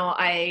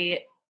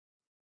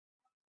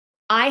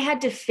 I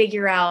had to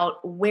figure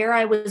out where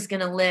I was going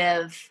to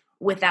live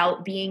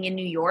without being in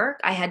New York.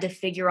 I had to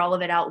figure all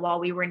of it out while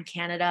we were in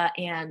Canada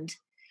and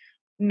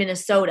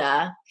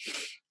Minnesota.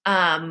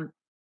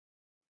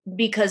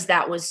 Because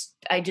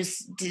I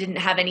just didn't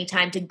have any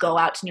time to go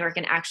out to New York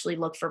and actually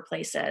look for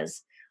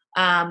places.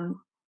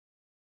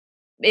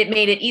 It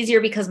made it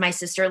easier because my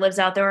sister lives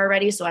out there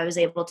already. So I was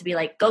able to be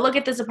like, go look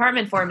at this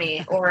apartment for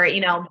me. Or,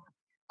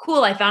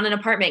 cool, I found an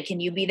apartment. Can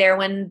you be there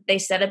when they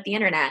set up the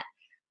internet?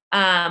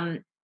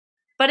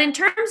 But in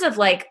terms of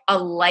like a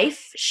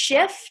life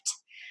shift,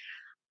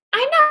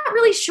 I'm not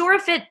really sure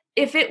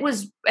if it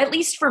was, at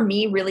least for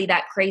me, really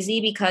that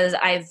crazy, because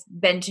I've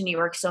been to New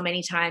York so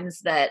many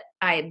times that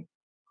I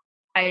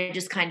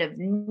just kind of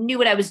knew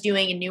what I was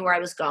doing and knew where I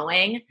was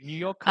going. New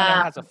York kind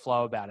of has a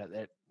flow about it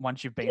that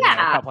once you've been there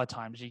a couple of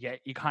times,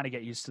 you kind of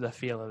get used to the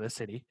feel of the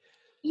city.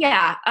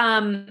 Yeah.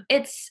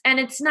 It's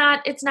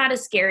not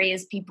as scary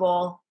as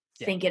people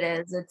think it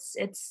is.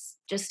 It's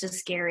just as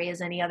scary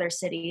as any other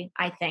city,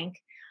 I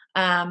think.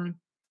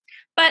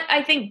 But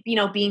I think,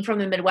 being from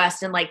the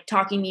Midwest and like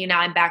talking to you now,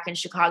 I'm back in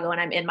Chicago and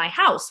I'm in my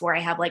house where I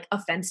have like a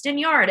fenced in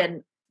yard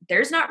and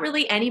there's not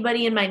really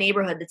anybody in my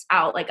neighborhood that's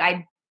out. Like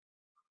I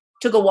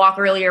took a walk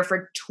earlier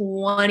for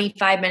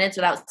 25 minutes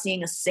without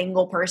seeing a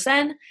single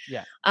person.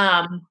 Yeah.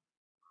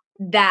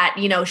 That,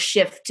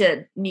 shift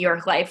to New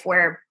York life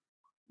where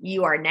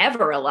you are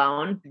never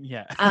alone.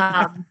 Yeah.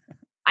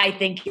 I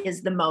think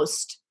is the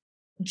most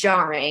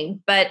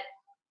jarring, but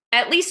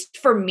at least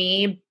for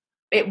me,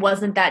 it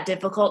wasn't that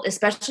difficult,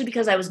 especially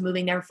because I was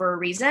moving there for a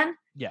reason.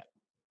 Yeah.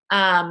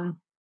 I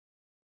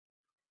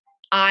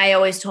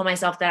always told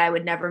myself that I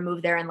would never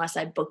move there unless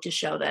I booked a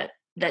show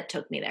that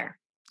took me there.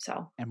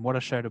 So. And what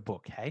a show to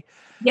book, hey?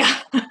 Yeah.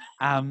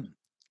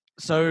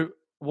 So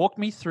walk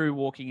me through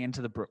walking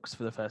into the Brooks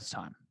for the first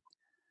time.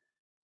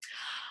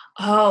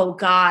 Oh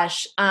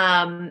gosh.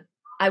 I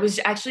was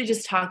actually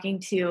just talking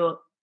to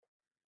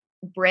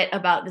Britt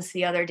about this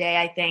the other day,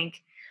 I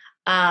think.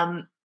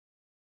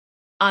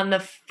 On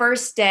the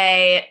first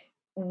day,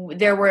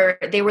 they were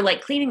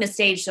like cleaning the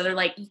stage. So they're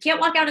like, you can't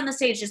walk out on the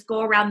stage, just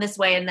go around this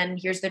way. And then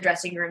here's the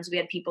dressing rooms. We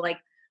had people like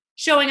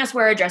showing us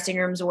where our dressing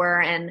rooms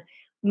were. And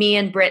me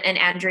and Britt and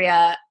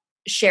Andrea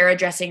share a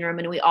dressing room.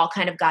 And we all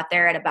kind of got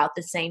there at about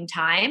the same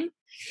time.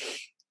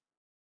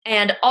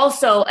 And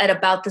also at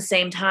about the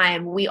same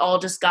time, we all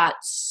just got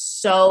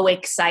so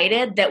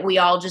excited that we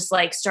all just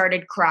like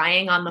started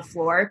crying on the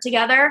floor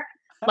together.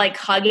 Like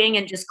hugging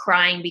and just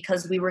crying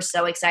because we were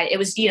so excited. It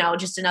was,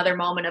 just another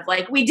moment of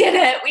like, we did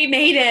it. We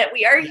made it.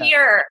 We are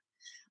here.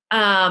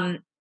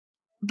 But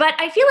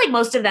I feel like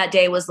most of that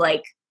day was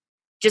like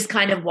just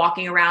kind of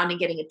walking around and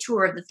getting a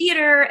tour of the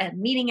theater and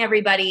meeting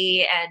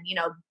everybody and,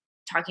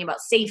 talking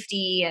about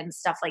safety and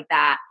stuff like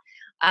that.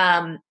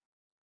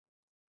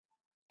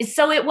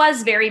 So it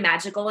was very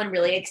magical and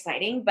really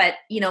exciting. But,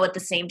 at the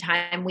same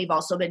time, we've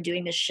also been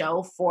doing this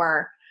show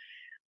for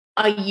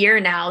a year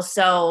now.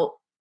 So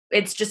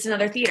it's just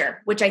another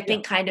theater, which I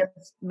think kind of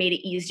made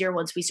it easier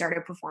once we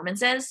started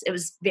performances. It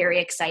was very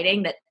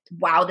exciting that,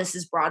 wow, this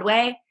is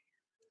Broadway.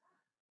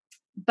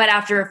 But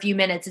after a few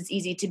minutes, it's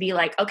easy to be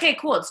like, okay,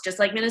 cool. It's just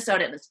like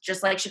Minnesota. It's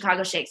just like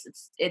Chicago Shakes.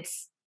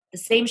 It's the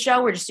same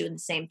show. We're just doing the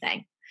same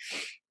thing.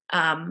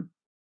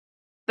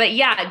 But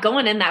yeah,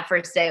 going in that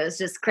first day, it was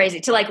just crazy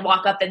to like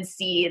walk up and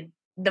see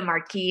the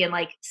marquee and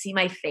like see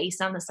my face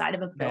on the side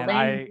of a building.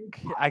 Man,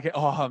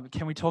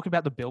 can we talk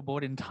about the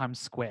billboard in Times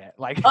Square?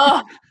 Like,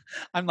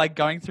 I'm like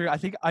going through. I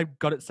think I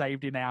got it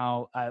saved in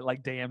our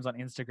like DMs on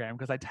Instagram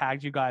because I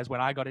tagged you guys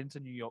when I got into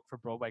New York for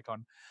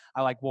BroadwayCon.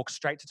 I like walked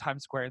straight to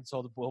Times Square and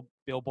saw the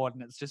billboard,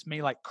 and it's just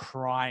me like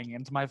crying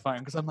into my phone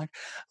because I'm like,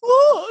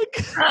 look.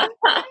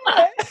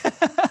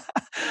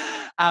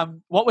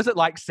 What was it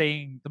like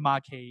seeing the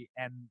marquee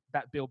and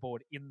that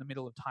billboard in the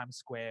middle of Times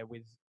Square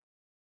with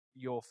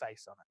your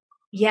face on it?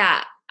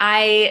 Yeah,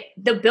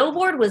 the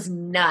billboard was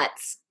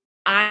nuts.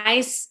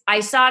 I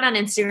saw it on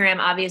Instagram,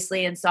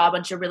 obviously, and saw a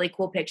bunch of really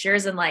cool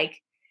pictures and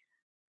like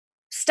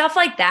stuff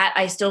like that.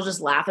 I still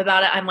just laugh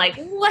about it. I'm like,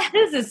 what?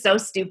 This is so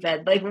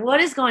stupid. Like,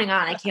 what is going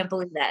on? I can't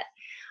believe that.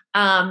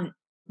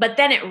 But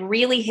then it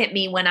really hit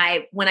me when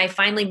I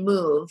finally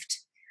moved.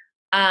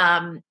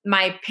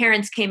 My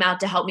parents came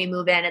out to help me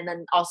move in and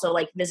then also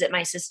like visit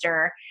my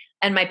sister.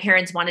 And my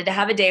parents wanted to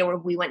have a day where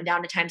we went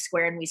down to Times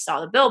Square and we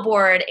saw the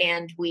billboard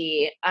and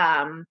we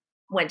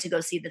went to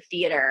go see the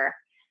theater.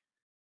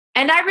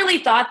 And I really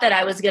thought that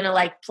I was going to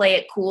like play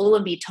it cool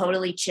and be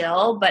totally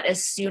chill. But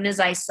as soon as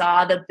I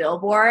saw the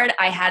billboard,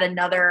 I had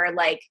another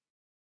like,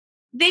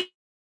 that's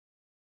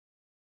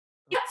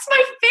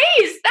my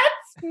face.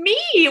 That's me.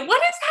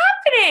 What is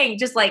happening?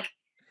 Just like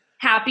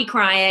happy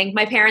crying.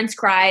 My parents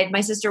cried. My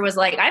sister was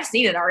like, I've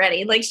seen it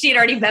already. Like she had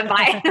already been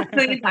by a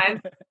million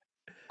times.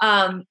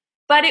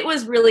 But it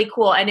was really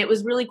cool. And it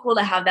was really cool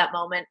to have that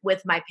moment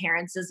with my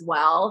parents as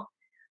well.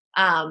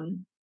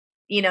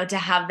 To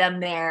have them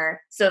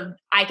there so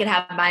I could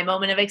have my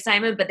moment of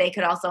excitement, but they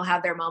could also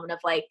have their moment of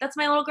like, that's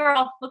my little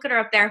girl. Look at her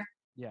up there.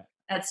 Yeah.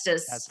 That's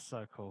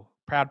so cool.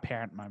 Proud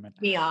parent moment.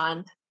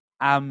 Beyond.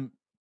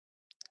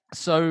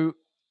 So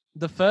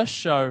the first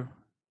show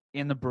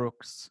in the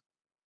Brooks,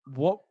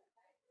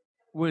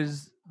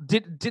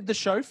 did the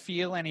show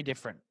feel any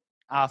different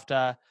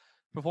after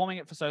performing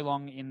it for so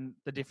long in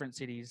the different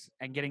cities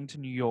and getting to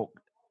New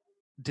York?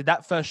 Did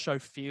that first show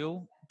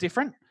feel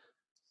different?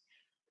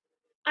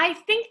 I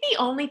think the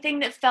only thing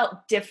that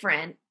felt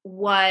different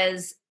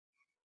was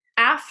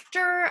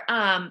after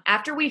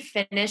we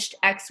finished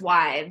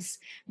Ex-Wives,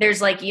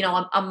 there's like,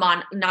 not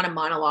a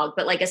monologue,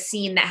 but like a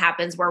scene that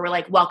happens where we're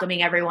like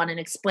welcoming everyone and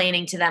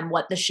explaining to them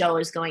what the show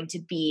is going to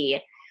be.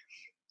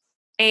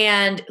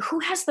 And who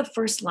has the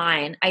first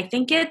line? I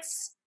think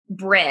it's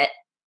Britt.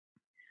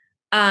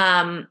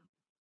 No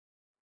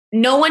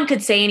one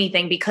could say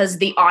anything because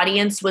the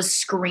audience was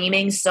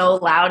screaming so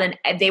loud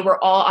and they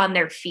were all on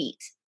their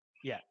feet.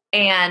 Yeah.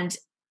 And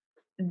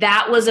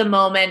that was a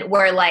moment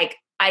where like,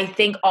 I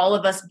think all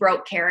of us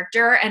broke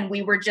character and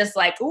we were just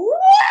like,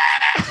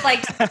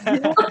 like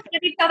looking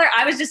at each other.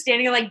 I was just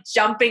standing there, like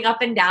jumping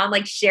up and down,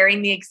 like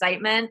sharing the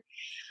excitement.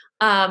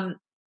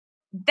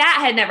 That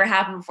had never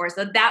happened before.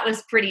 So that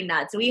was pretty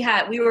nuts. We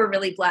were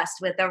really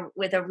blessed with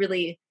a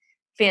really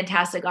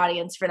fantastic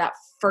audience for that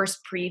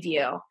first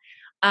preview.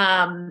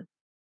 And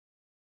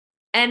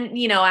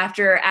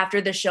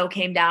after the show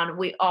came down,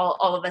 we all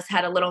of us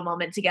had a little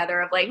moment together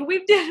of like, we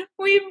made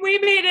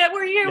it.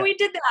 We're here. Yeah. We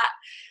did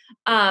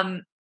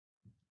that.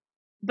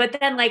 But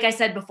then, like I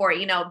said before,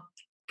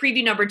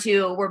 preview number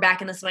 2, we're back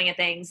in the swing of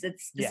things.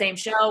 It's the same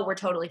show. We're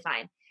totally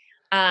fine.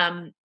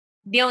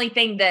 The only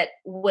thing that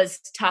was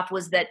tough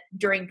was that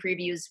during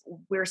previews,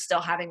 we're still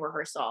having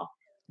rehearsal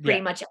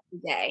pretty much every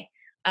day.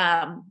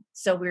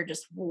 So we're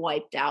just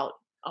wiped out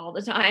all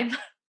the time.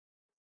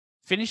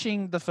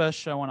 Finishing the first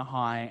show on a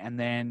high, and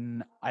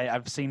then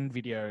I've seen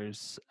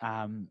videos,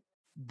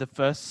 the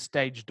first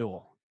stage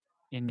door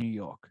in New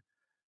York.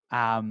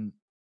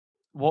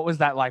 What was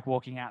that like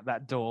walking out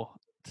that door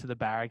to the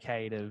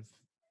barricade of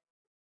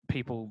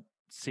people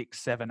 6,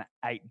 7,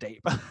 8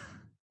 deep?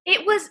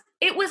 It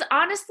was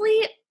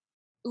honestly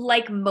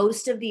like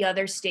most of the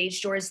other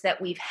stage doors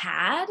that we've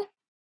had,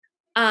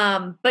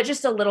 but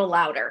just a little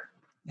louder.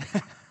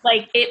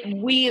 Like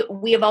we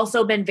have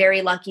also been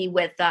very lucky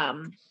with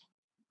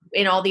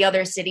in all the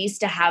other cities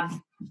to have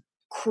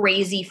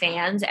crazy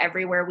fans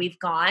everywhere we've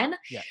gone.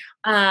 Yeah.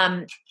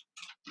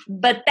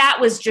 But that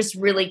was just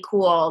really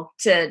cool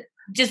to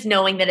just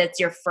knowing that it's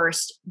your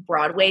first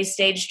Broadway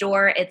stage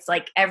door. It's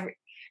like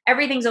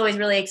everything's always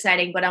really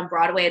exciting, but on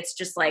Broadway, it's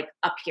just like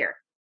up here.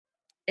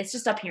 It's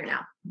just up here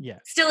now. Yeah.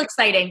 Still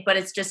exciting, but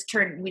it's just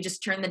we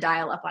just turned the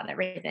dial up on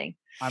everything.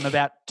 I'm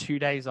about 2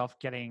 days off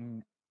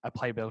getting a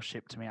playbill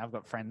shipped to me. I've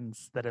got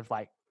friends that have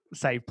like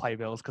saved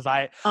playbills because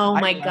oh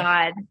my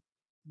God.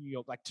 New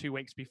York like 2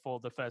 weeks before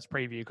the first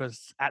preview,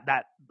 because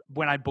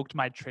when I booked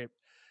my trip,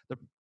 the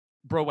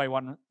Broadway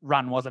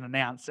run wasn't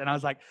announced, and I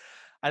was like,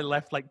 I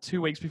left like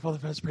 2 weeks before the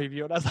first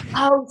preview, and I was like,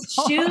 oh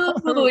shoot,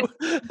 no.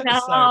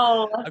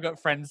 So I've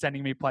got friends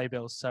sending me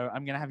playbills, so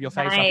I'm gonna have your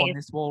face up on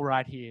this wall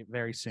right here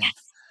very soon.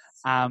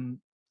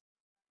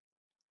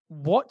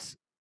 What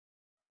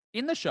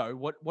in the show?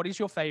 What is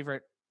your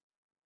favorite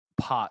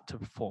part to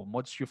perform?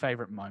 What's your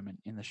favorite moment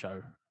in the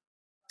show?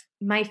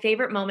 My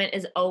favorite moment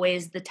is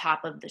always the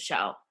top of the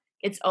show.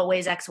 It's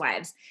always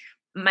Ex-Wives.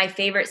 My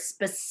favorite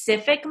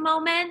specific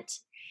moment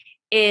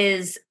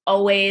is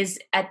always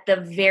at the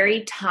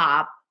very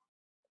top.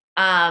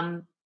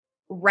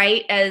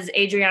 Right as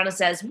Adriana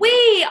says,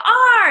 "We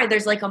are,"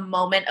 there's like a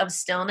moment of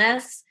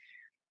stillness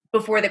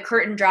before the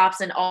curtain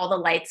drops and all the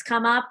lights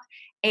come up.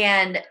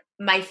 And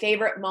my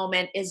favorite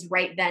moment is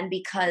right then,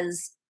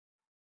 because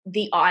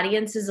the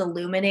audience is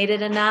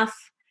illuminated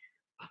enough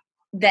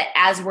that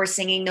as we're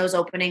singing those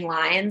opening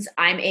lines,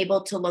 I'm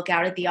able to look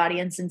out at the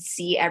audience and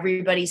see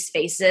everybody's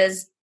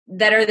faces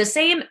that are the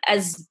same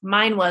as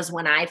mine was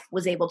when I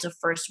was able to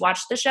first watch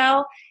the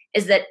show,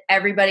 is that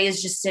everybody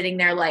is just sitting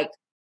there like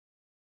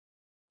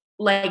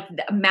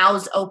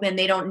mouths open.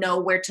 They don't know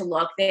where to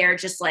look. They're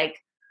just like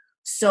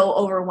so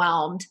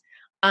overwhelmed.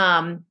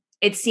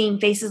 It's seeing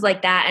faces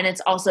like that. And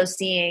it's also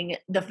seeing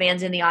the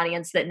fans in the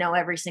audience that know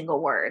every single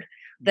word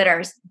that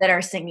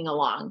are singing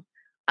along.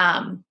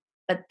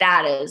 But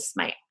that is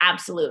my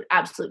absolute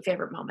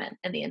favorite moment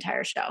in the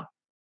entire show.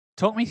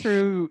 Talk me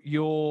through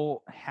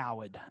your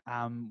Howard.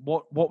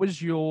 What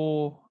was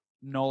your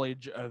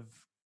knowledge of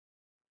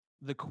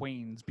the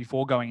Queens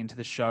before going into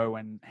the show,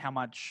 and how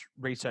much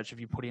research have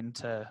you put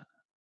into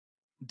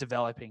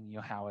developing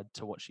your Howard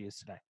to what she is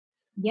today?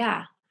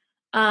 Yeah.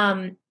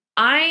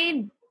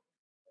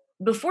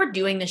 Before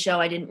doing the show,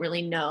 I didn't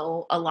really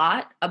know a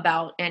lot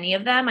about any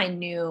of them. I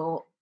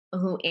knew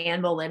who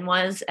Anne Boleyn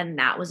was, and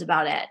that was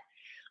about it.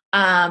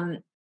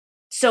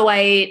 So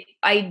I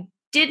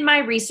did my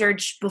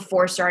research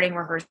before starting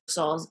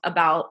rehearsals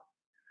about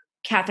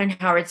Catherine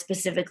Howard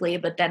specifically,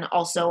 but then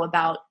also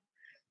about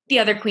the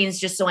other queens,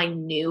 just so I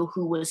knew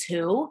who was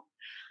who.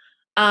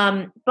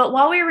 But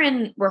while we were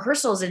in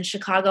rehearsals in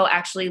Chicago,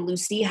 actually,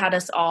 Lucy had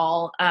us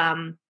all,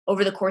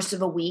 over the course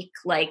of a week,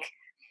 like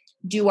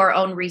do our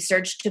own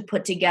research to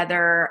put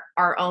together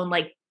our own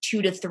like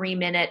 2 to 3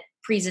 minute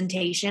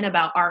presentation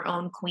about our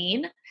own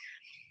queen.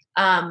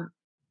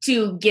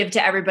 to give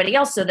to everybody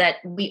else so that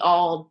we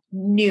all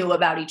knew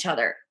about each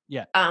other.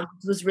 Yeah. It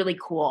was really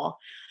cool.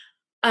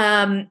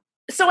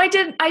 So I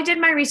did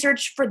my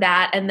research for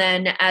that. And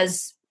then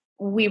as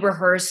we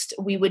rehearsed,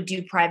 we would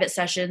do private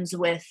sessions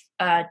with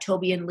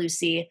Toby and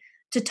Lucy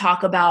to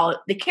talk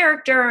about the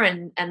character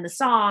and the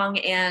song.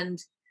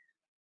 And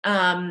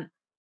I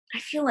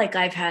feel like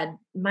I've had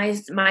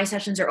my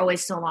sessions are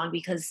always so long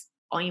because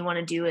all you want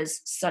to do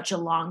is such a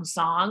long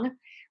song.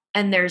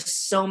 And there's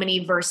so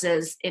many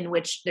verses in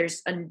which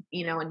there's a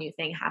new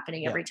thing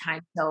happening every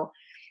time. So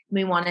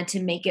we wanted to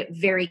make it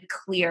very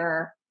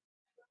clear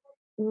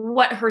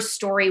what her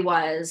story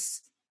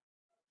was,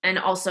 and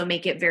also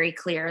make it very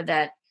clear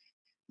that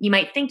you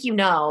might think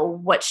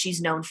what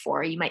she's known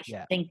for. You might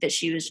think that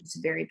she was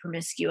just very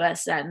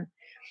promiscuous and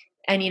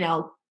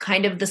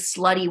kind of the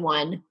slutty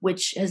one,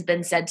 which has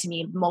been said to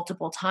me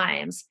multiple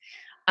times.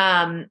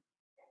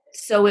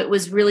 So it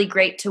was really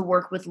great to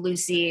work with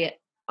Lucy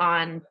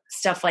on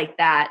stuff like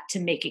that to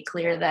make it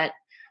clear that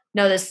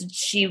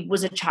she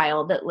was a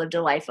child that lived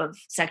a life of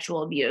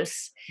sexual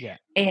abuse. Yeah.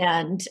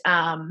 And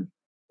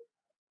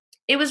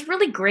it was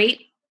really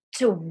great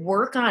to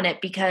work on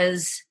it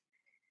because,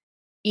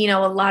 a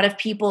lot of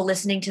people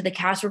listening to the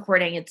cast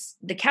recording,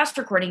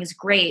 is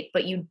great,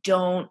 but you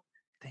don't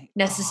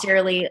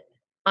necessarily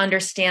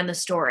understand the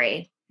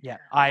story. Yeah.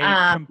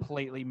 I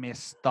completely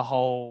missed the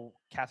whole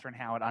Catherine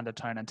Howard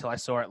undertone until I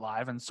saw it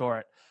live and saw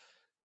it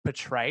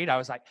portrayed. I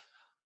was like,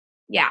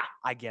 yeah,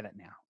 I get it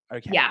now.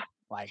 Okay. Yeah.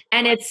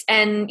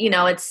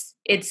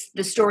 It's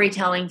the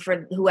storytelling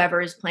for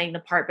whoever is playing the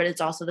part, but it's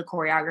also the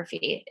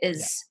choreography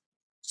is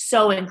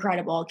so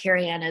incredible.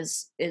 Carrie Ann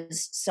is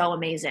so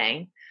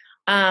amazing.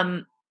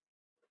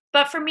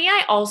 But for me,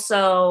 I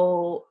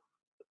also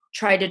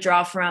try to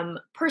draw from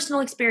personal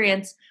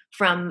experience,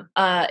 from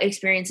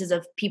experiences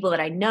of people that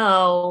I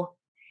know.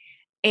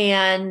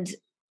 And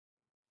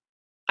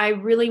I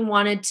really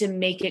wanted to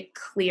make it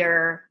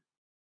clear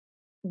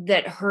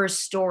that her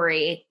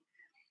story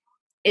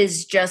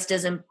is just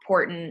as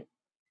important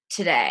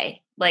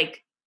today.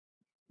 Like,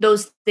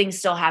 those things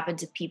still happen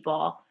to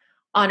people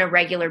on a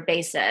regular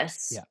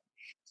basis. Yeah.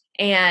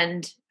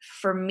 And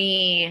for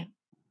me,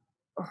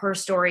 her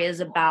story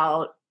is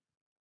about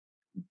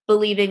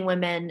believing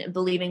women,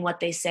 believing what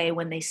they say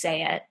when they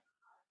say it,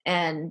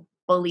 and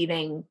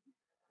believing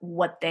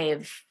what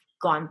they've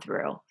gone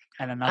through.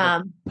 And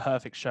another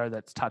perfect show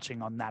that's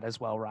touching on that as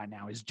well right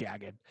now is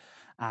Jagged.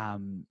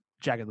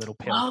 Jagged Little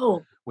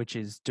Pill, which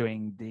is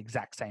doing the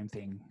exact same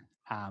thing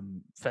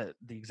for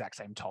the exact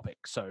same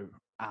topic. So,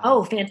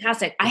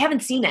 fantastic! I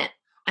haven't seen it.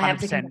 I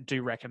 100%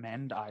 do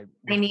recommend. I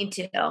need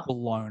to.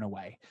 Blown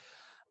away.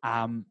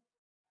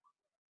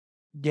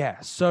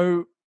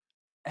 So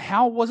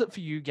how was it for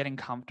you getting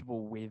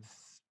comfortable with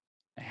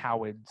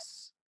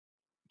Howard's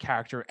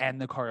character and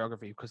the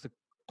choreography? Because the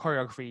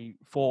choreography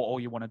for All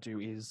You Want to Do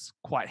is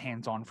quite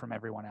hands-on from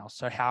everyone else.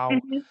 So how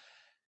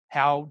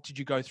did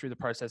you go through the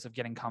process of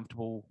getting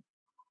comfortable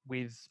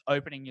with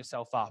opening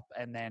yourself up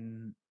and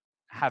then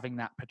having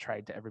that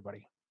portrayed to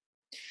everybody?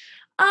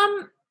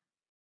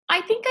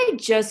 I think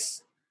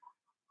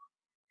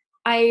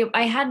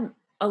I had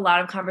a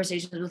lot of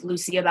conversations with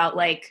Lucy about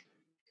like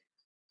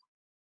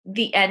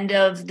the end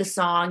of the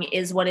song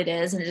is what it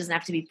is, and it doesn't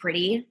have to be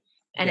pretty,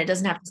 and it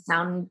doesn't have to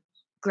sound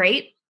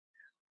great.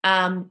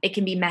 It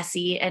can be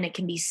messy, and it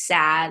can be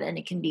sad, and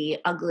it can be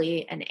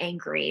ugly and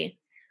angry.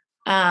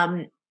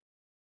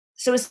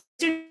 So as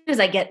soon as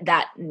I get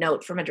that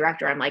note from a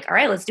director, I'm like, all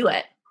right, let's do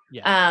it.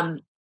 Yeah.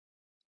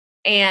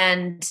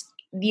 And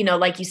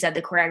like you said,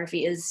 the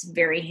choreography is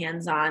very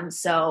hands-on.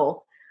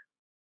 So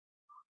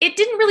it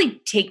didn't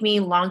really take me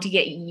long to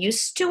get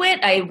used to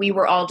it. We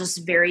were all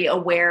just very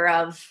aware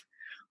of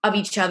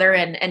each other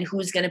and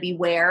who's going to be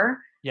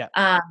where. Yeah.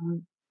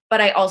 But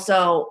I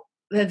also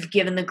have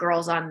given the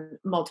girls on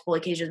multiple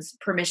occasions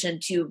permission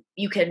to,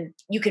 you can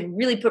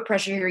really put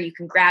pressure here. You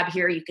can grab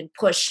here, you can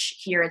push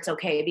here. It's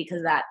okay,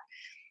 because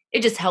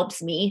it just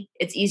helps me.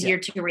 It's easier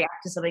to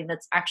react to something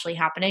that's actually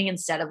happening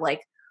instead of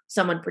like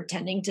someone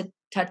pretending to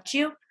touch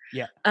you.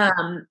 Yeah.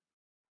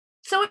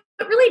 So it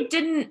really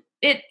didn't,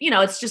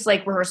 it's just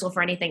like rehearsal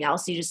for anything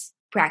else. You just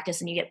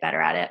practice and you get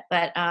better at it.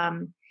 But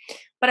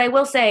I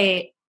will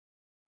say,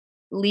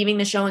 leaving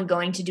the show and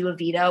going to do a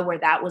Vita where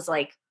that was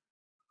like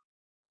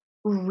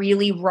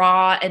really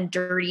raw and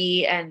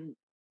dirty and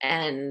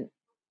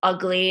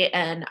ugly,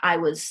 and I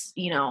was,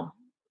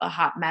 a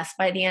hot mess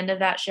by the end of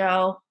that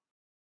show.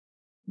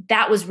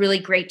 That was really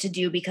great to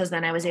do, because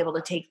then I was able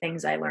to take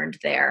things I learned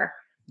there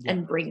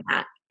and bring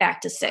that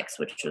back to 6,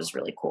 which was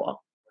really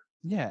cool.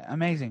 Yeah,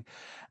 amazing.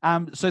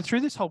 So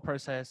through this whole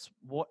process,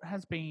 what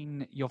has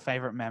been your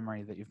favorite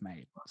memory that you've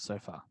made so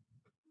far?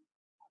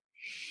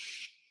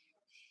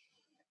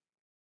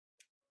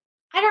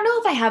 I don't know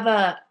if I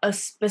have a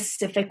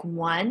specific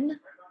one,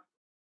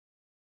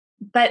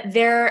 but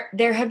there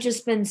have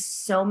just been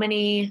so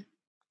many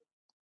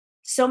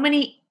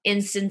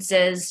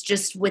instances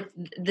just with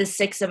the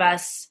 6 of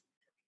us.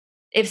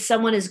 If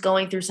someone is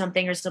going through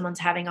something, or someone's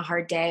having a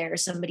hard day, or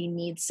somebody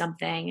needs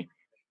something,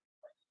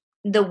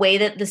 the way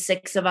that the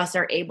six of us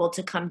are able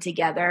to come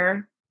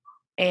together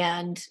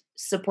and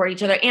support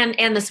each other,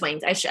 and the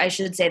swings, I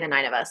should say the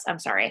nine of us, I'm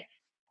sorry,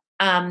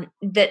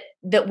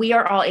 that we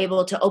are all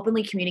able to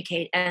openly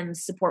communicate and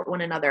support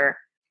one another.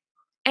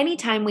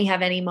 Anytime we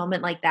have any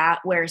moment like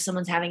that where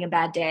someone's having a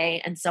bad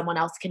day and someone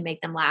else can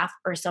make them laugh,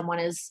 or someone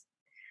is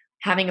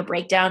having a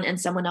breakdown and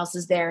someone else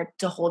is there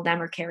to hold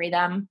them or carry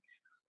them,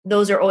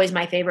 those are always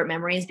my favorite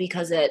memories,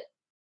 because it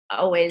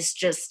always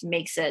just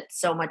makes it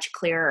so much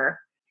clearer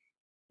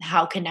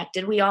how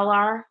connected we all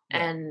are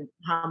and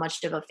how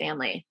much of a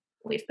family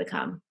we've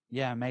become.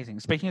 Yeah, amazing.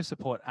 Speaking of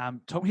support,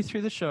 talk me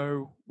through the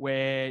show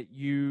where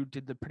you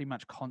did the pretty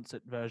much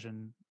concert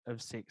version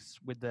of Six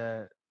with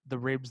the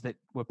ribs that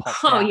were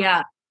popped out. Oh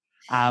yeah.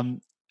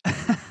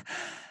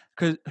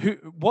 Because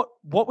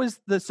what was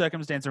the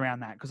circumstance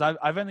around that? Because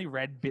I've only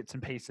read bits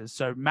and pieces.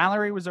 So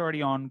Mallory was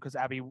already on because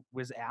Abby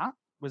was out.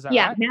 Was that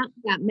right?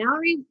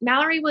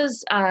 Mallory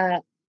was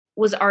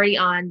already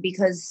on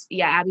because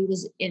Abby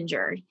was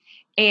injured,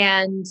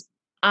 and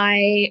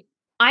I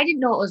didn't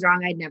know what was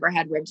wrong. I'd never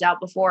had ribs out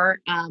before.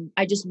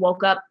 I just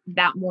woke up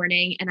that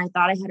morning and I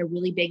thought I had a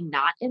really big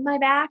knot in my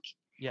back.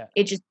 Yeah,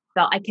 it just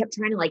felt. I kept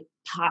trying to like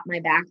pop my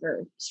back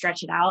or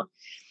stretch it out.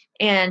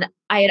 And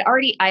I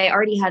already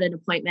had an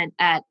appointment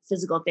at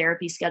physical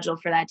therapy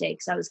scheduled for that day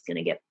because I was going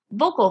to get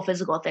vocal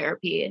physical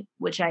therapy,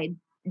 which I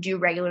do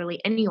regularly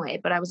anyway.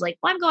 But I was like,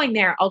 well, I'm going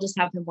there. I'll just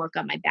have him work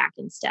on my back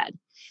instead.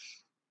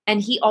 And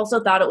he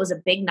also thought it was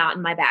a big knot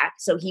in my back.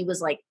 So he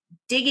was like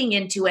digging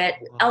into it,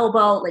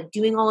 elbow, like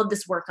doing all of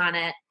this work on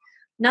it.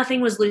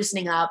 Nothing was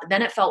loosening up.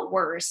 Then it felt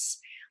worse.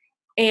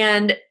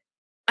 And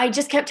I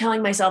just kept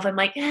telling myself, I'm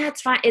like,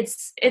 it's fine.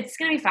 It's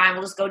going to be fine.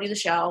 We'll just go do the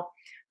show.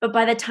 But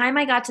by the time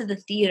I got to the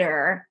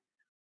theater,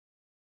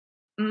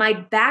 my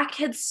back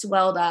had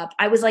swelled up.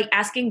 I was like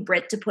asking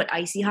Britt to put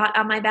Icy Hot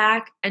on my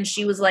back. And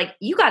she was like,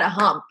 you got a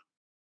hump.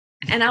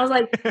 And I was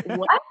like,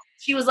 what?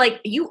 She was like,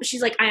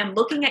 she's like, I am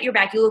looking at your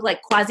back. You look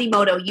like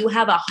Quasimodo. You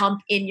have a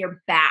hump in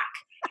your back.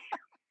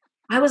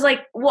 I was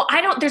like, well,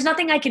 there's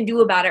nothing I can do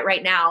about it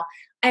right now.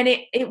 And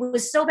it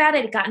was so bad.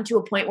 It had gotten to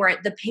a point where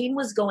the pain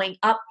was going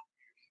up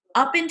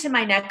into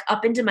my neck,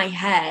 up into my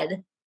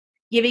head,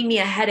 giving me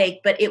a headache,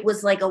 but it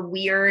was like a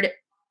weird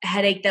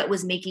headache that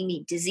was making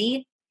me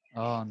dizzy.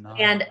 Oh no.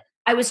 And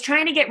I was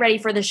trying to get ready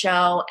for the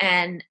show,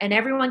 and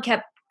everyone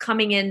kept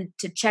coming in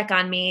to check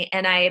on me.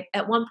 And I,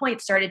 at one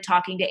point, started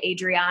talking to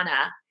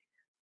Adriana,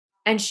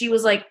 and she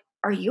was like,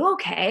 are you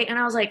okay? And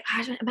I was like,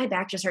 my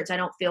back just hurts. I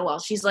don't feel well.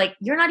 She's like,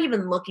 you're not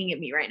even looking at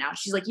me right now.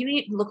 She's like, you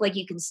need to look like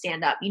you can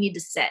stand up. You need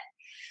to sit.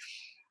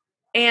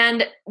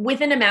 And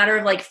within a matter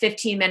of like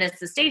 15 minutes,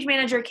 the stage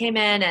manager came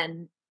in,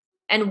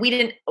 and we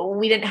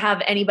didn't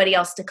have anybody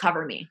else to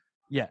cover me.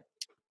 Yeah.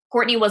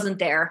 Courtney wasn't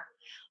there.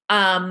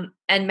 And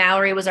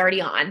Mallory was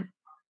already on,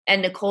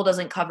 and Nicole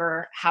doesn't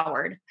cover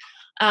Howard.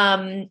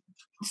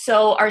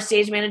 So our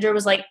stage manager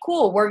was like,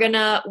 cool, we're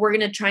gonna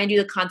try and do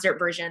the concert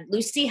version.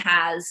 Lucy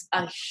has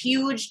a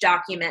huge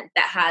document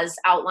that has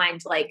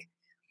outlined like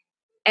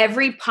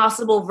every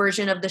possible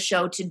version of the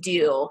show to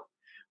do,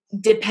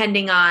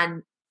 depending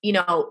on,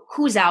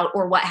 who's out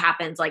or what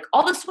happens. Like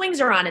all the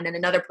swings are on and then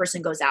another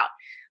person goes out.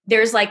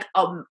 There's like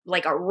a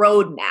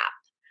roadmap,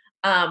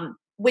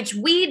 which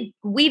we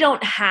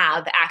don't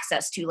have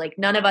access to. Like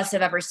none of us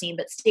have ever seen,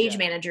 but stage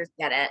managers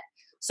get it.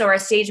 So our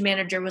stage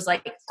manager was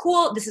like,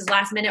 cool, this is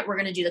last minute. We're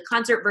going to do the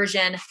concert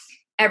version.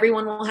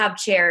 Everyone will have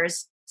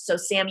chairs. So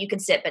Sam, you can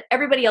sit, but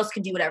everybody else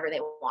can do whatever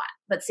they want.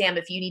 But Sam,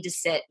 if you need to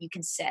sit, you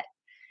can sit.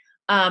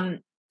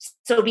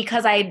 So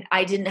because I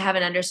didn't have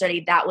an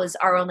understudy, that was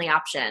our only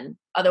option.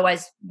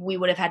 Otherwise we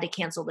would have had to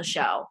cancel the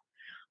show.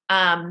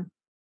 And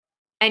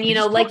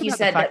like you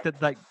said, the fact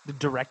that like the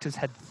directors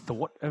had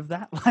thought of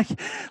that, like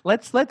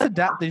let's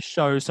adapt this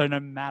show so no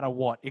matter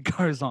what it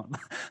goes on.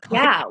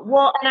 Yeah,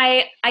 well,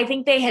 and I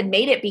think they had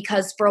made it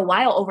because for a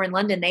while over in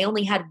London they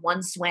only had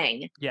one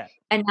swing. Yeah,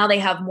 and now they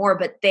have more,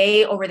 but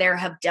they over there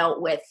have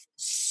dealt with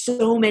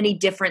so many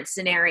different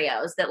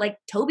scenarios that like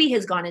Toby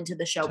has gone into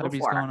the show Toby's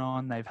before. Gone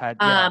on. They've had.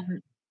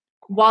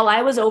 While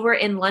I was over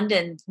in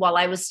London, while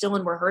I was still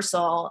in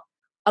rehearsal,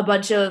 a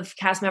bunch of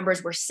cast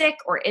members were sick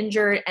or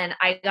injured, and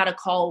I got a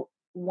call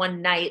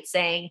one night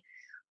saying,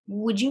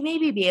 would you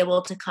maybe be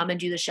able to come and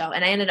do the show?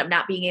 And I ended up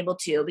not being able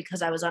to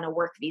because I was on a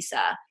work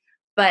visa.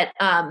 But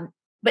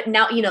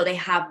now, they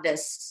have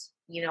this,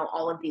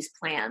 all of these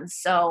plans.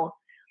 So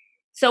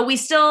we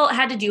still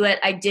had to do it.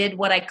 I did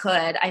what I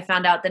could. I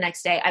found out the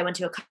next day. I went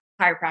to a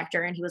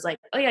chiropractor and he was like,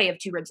 oh yeah, you have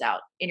 2 ribs out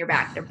in your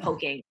back. They're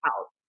poking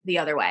out the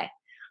other way.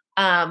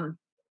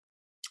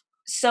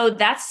 So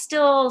that's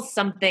still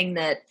something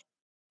that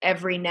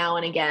every now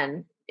and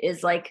again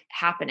is like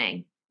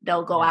happening.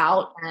 They'll go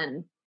out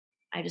and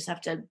I just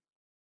have to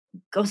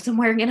go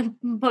somewhere and get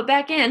them put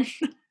back in.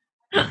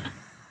 But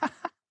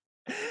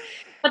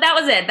that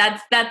was it.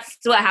 That's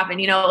what happened.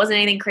 It wasn't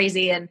anything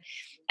crazy. And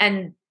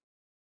I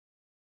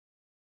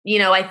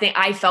think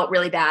I felt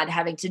really bad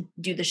having to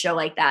do the show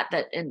like that,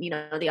 and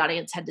the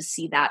audience had to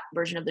see that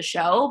version of the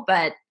show,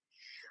 but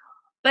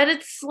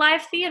it's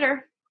live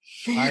theater.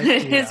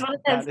 It is what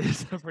it That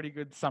is. is a pretty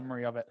good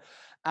summary of it.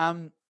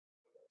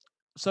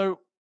 So,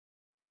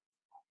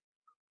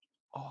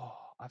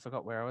 I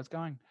forgot where I was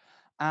going.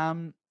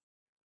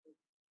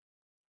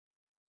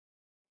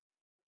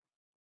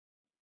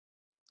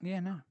 Yeah,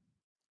 no,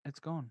 it's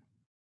gone.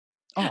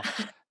 Oh,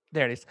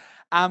 there it is.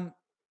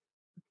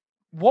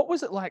 What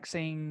was it like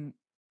seeing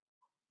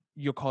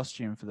your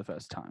costume for the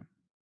first time?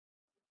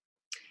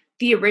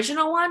 The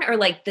original one or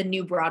like the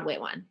new Broadway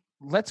one?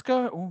 Let's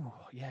go. Oh,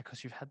 yeah,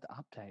 because you've had the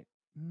update.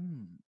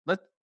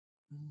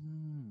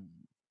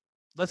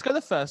 Let's go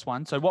the first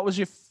one. So, what was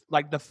your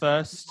the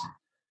first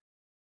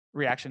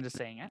reaction to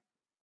seeing it?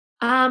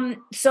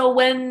 So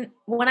when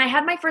I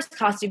had my first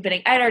costume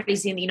fitting, I had already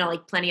seen,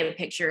 like plenty of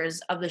pictures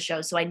of the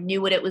show, so I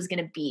knew what it was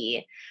going to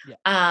be.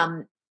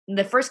 Yeah.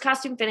 The first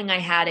costume fitting I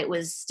had, it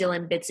was still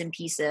in bits and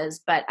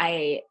pieces, but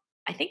I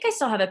think I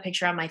still have a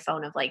picture on my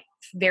phone of like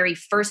very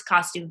first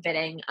costume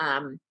fitting.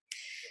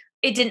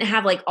 It didn't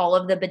have like all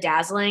of the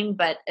bedazzling,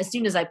 but as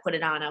soon as I put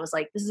it on, I was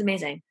like, this is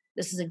amazing.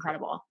 This is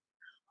incredible.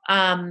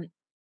 Being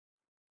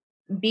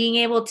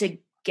able to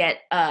get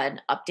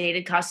an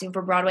updated costume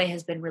for Broadway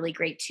has been really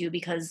great too,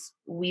 because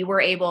we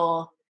were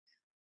able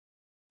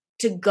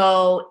to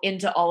go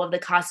into all of the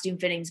costume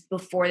fittings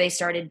before they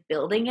started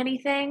building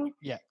anything.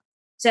 Yeah.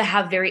 To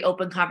have very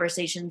open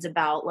conversations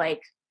about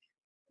like,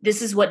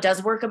 this is what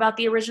does work about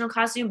the original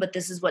costume, but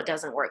this is what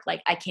doesn't work.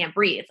 Like I can't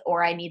breathe,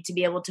 or I need to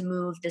be able to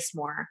move this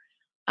more.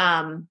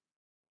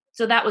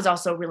 So that was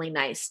also really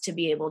nice to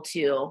be able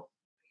to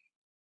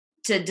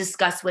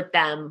discuss with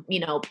them,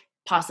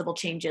 possible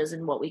changes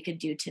and what we could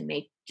do to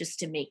make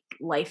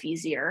life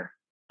easier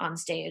on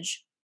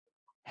stage.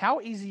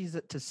 How easy is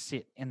it to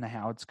sit in the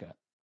Howard skirt?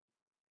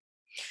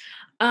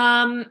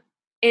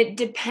 It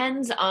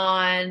depends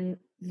on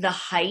the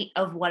height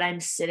of what I'm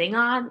sitting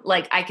on.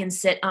 Like I can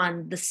sit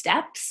on the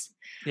steps.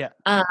 Yeah.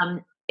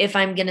 If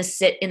I'm going to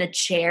sit in a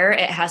chair,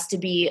 it has to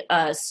be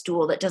a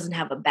stool that doesn't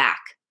have a back.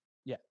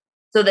 Yeah.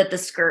 So that the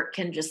skirt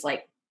can just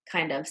like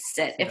kind of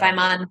sit. If I'm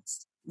on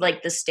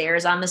like the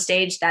stairs on the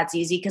stage, that's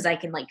easy because I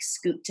can like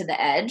scoot to the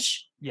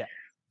edge. Yeah.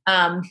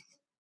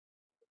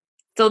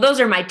 So those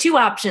are my two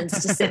options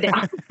to sit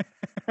down.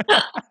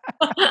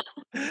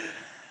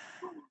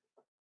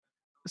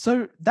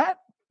 So that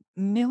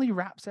nearly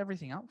wraps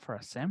everything up for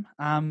us, Sam.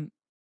 I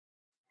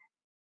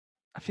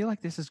feel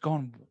like this has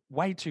gone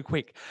way too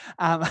quick.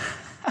 Thank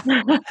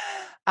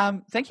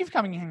you for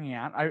coming and hanging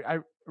out. I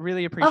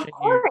really appreciate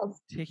you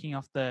taking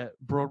off the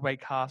Broadway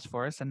cast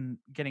for us and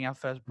getting our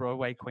first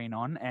Broadway queen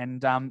on.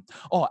 And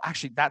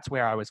actually, that's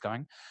where I was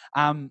going.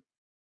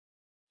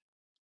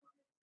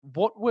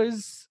 What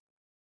was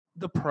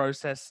the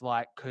process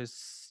like?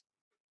 Because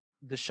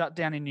the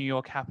shutdown in New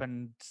York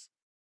happened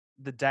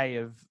the day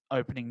of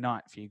opening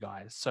night for you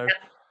guys. So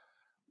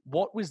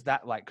what was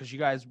that like? Because you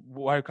guys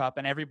woke up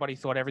and everybody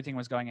thought everything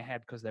was going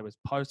ahead because there was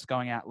posts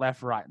going out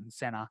left, right, and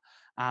center.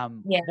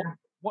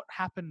 What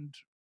happened?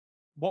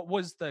 What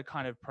was the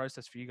kind of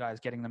process for you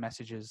guys getting the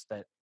messages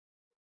that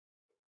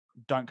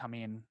don't come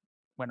in,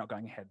 we're not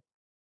going ahead?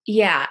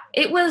 Yeah,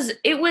 it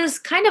was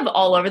kind of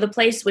all over the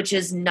place, which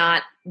is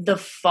not the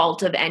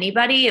fault of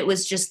anybody. It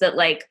was just that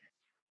like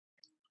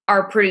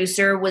our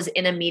producer was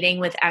in a meeting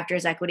with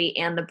Actors Equity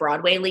and the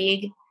Broadway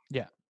League.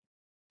 Yeah.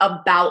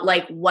 About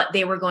like what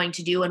they were going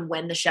to do and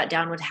when the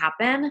shutdown would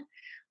happen.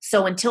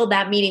 So until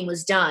that meeting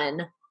was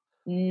done,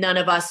 none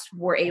of us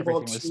were able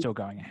Everything was still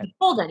going ahead.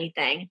 Hold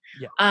anything.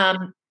 Yeah.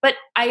 But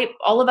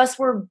all of us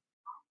were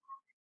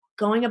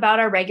going about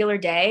our regular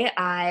day.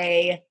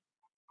 I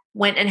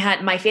went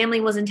and my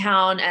family was in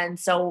town, and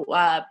so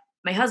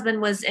my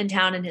husband was in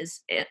town, and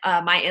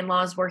my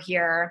in-laws were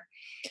here.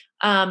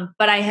 But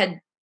I had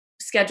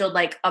scheduled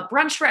like a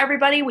brunch for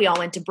everybody. We all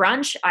went to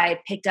brunch. I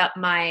picked up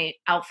my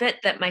outfit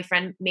that my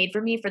friend made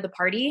for me for the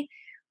party.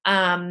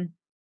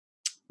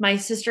 My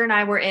sister and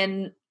I were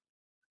in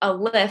a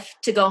Lyft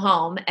to go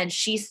home, and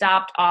she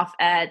stopped off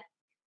at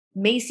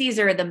Macy's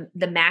or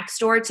the Mac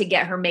store to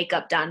get her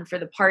makeup done for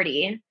the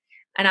party.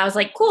 And I was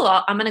like, cool,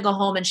 I'm going to go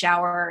home and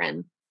shower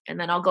and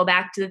then I'll go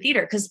back to the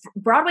theater. Because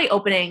Broadway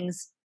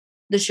openings,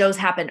 the shows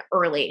happen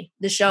early.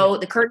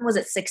 The curtain was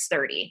at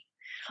 6:30.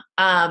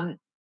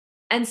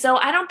 And so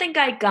I don't think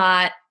I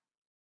got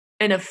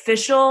an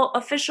official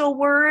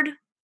word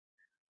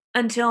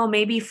until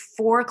maybe 4:00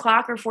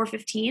 or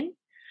 4:15.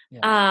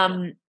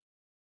 Yeah.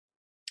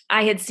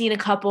 I had seen a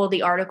couple of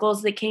the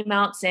articles that came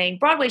out saying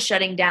Broadway's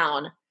shutting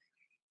down,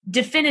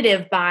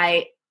 definitive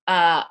by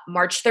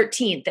March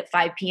 13th at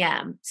 5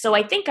 p.m. So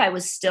I think I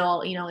was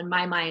still, in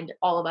my mind,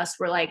 all of us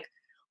were like,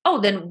 oh,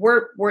 then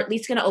we're at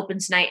least going to open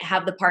tonight,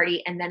 have the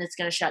party, and then it's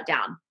going to shut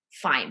down.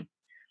 Fine.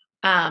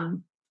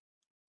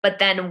 But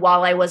then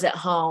while I was at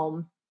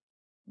home,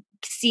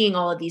 seeing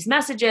all of these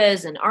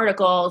messages and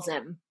articles,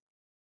 and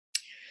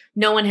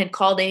no one had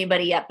called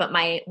anybody yet, but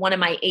one of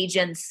my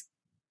agents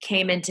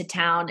came into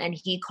town and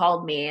he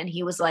called me and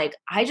he was like,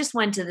 I just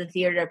went to the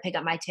theater to pick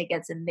up my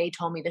tickets and they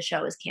told me the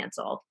show is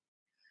canceled.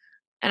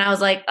 And I was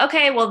like,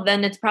 okay, well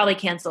then it's probably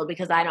canceled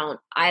because I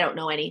don't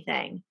know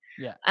anything.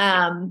 Yeah.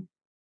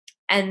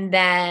 And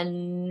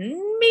then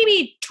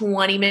maybe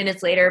 20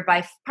 minutes later,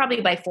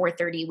 probably by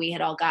 4:30, we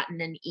had all gotten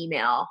an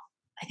email.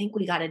 I think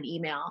we got an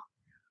email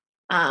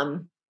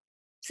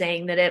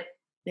saying that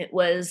it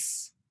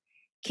was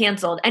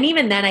canceled. And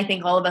even then, I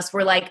think all of us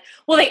were like,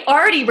 well, they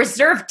already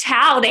reserved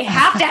Tao. They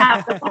have to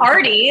have the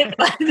party.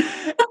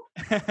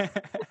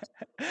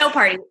 No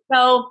party.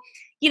 So,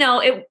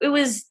 it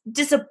was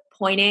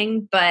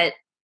disappointing, but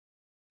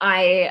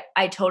I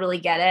totally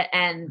get it.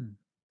 And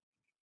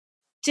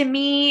to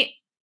me,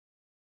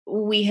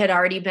 we had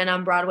already been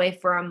on Broadway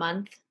for a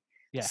month.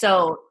 Yeah.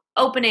 So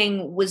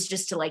opening was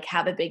just to like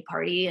have a big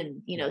party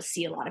and,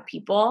 see a lot of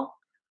people.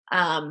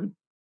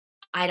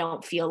 I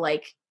don't feel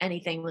like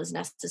anything was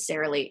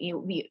necessarily,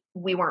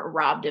 we weren't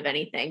robbed of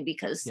anything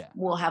because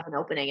we'll have an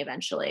opening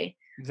eventually.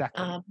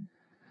 Exactly.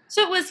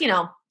 So it was,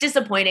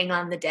 disappointing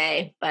on the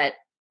day, but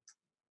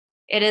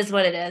it is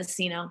what it is.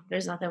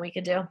 There's nothing we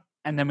could do.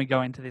 And then we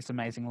go into this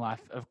amazing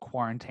life of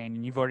quarantine,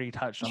 and you've already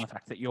touched on the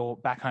fact that you're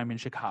back home in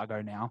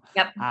Chicago now.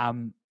 Yep.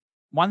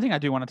 One thing I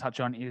do want to touch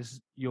on is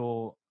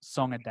your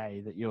song a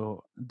day that you're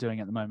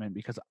doing at the moment,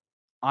 because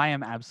I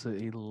am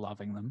absolutely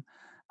loving them.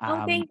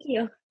 Thank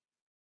you.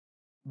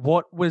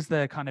 What was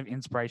the kind of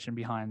inspiration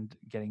behind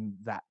getting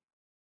that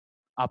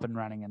up and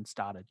running and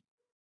started?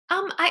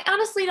 I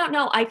honestly don't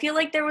know. I feel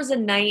like there was a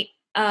night,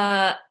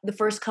 the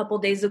first couple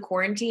days of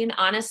quarantine,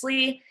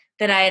 honestly,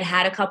 that I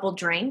had a couple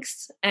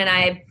drinks, and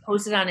I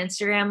posted on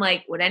Instagram,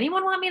 like, would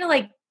anyone want me to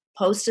like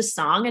post a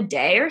song a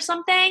day or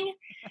something?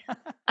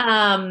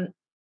 And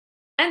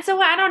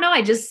so I don't know.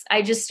 I just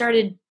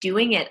started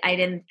doing it. I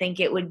didn't think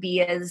it would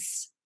be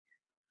as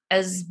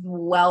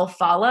well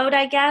followed,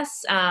 I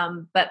guess.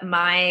 But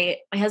my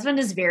husband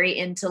is very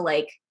into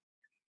like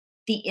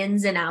the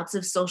ins and outs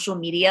of social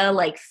media.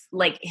 Like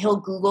he'll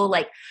Google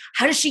like,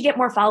 how does she get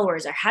more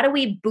followers, or how do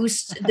we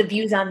boost the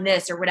views on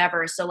this or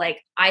whatever. So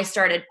like I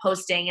started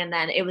posting, and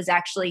then it was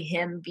actually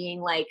him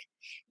being like,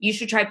 you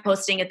should try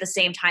posting at the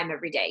same time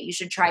every day. You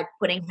should try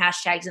putting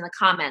hashtags in the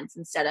comments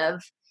instead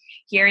of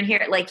here and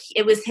here. Like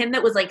it was him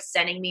that was like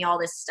sending me all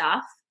this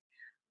stuff.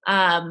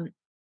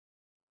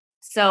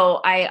 So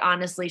I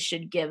honestly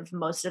should give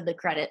most of the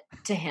credit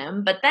to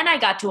him. But then I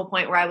got to a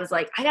point where I was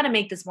like, I got to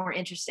make this more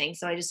interesting.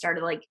 So I just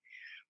started like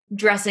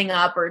dressing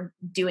up or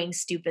doing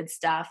stupid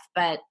stuff.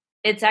 But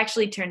it's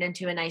actually turned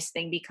into a nice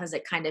thing because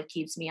it kind of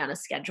keeps me on a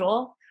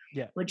schedule,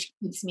 which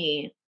keeps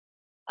me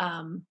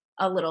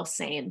a little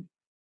sane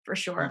for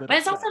sure. But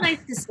it's also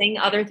nice to sing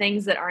other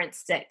things that aren't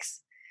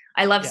Six.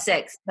 I love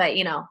Six, but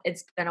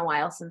it's been a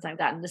while since I've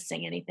gotten to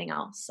sing anything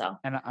else. So,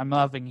 and I'm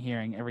loving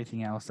hearing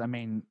everything else. I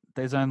mean,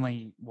 there's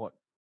only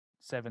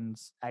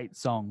 8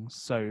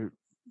 songs, so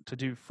to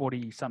do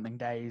 40 something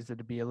days,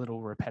 it'd be a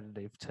little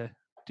repetitive to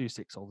do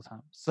 6 all the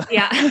time. So.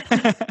 Yeah.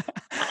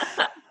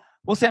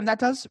 Well, Sam, that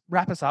does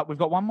wrap us up. We've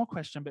got one more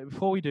question, but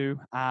before we do,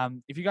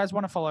 if you guys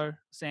want to follow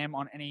Sam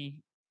on any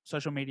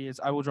social medias,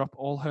 I will drop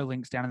all her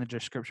links down in the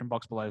description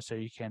box below, so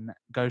you can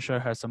go show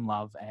her some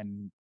love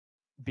and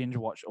binge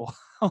watch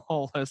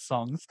all her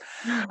songs.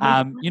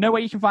 You know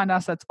where you can find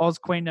us. That's Oz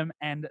Queendom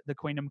and the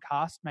Queendom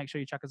Cast. Make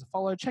sure you check us a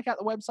follow. Check out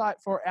the website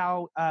for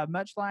our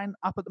merch line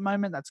up at the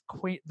moment. That's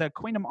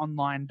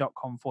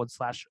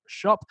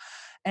thequeendomonline.com/shop.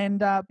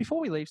 And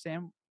before we leave,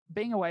 Sam,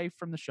 being away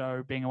from the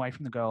show, being away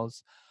from the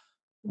girls,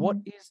 what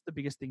is the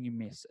biggest thing you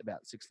miss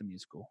about Six the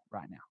Musical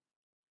right now?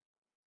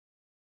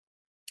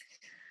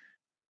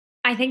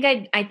 I think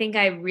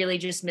I really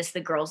just miss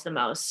the girls the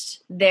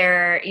most.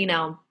 They're,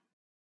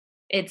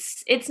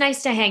 it's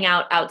nice to hang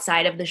out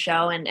outside of the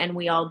show, and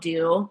we all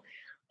do.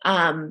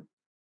 But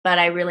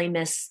I really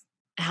miss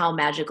how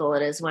magical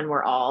it is when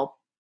we're all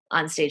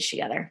on stage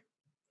together,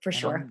 for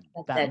sure.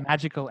 That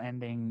magical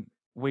ending,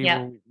 we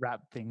will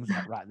wrap things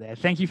up right there.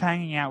 Thank you for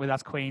hanging out with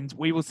us, Queens.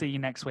 We will see you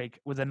next week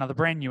with another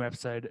brand new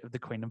episode of the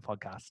Queendom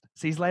Podcast.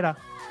 See you later.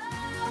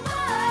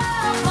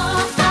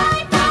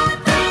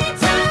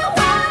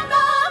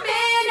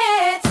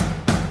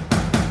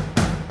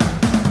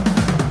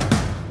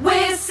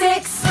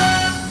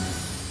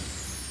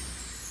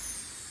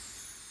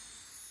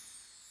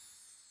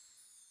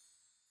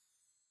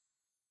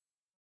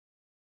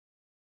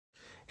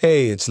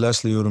 Hey, it's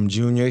Leslie Odom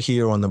Jr.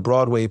 here on the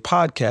Broadway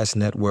Podcast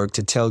Network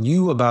to tell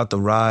you about the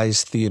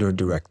Rise Theater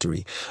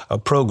Directory, a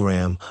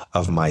program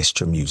of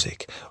Maestra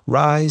Music.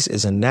 Rise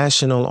is a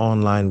national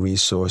online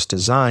resource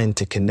designed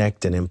to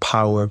connect and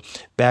empower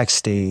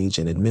backstage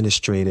and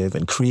administrative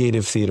and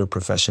creative theater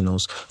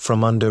professionals from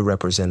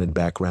underrepresented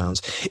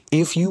backgrounds.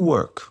 If you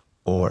work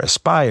or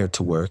aspire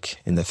to work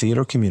in the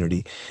theater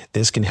community,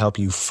 this can help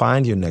you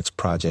find your next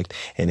project.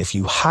 And if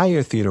you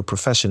hire theater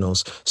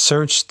professionals,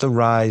 search the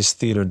Rise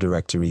Theater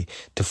Directory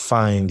to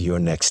find your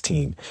next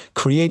team.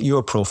 Create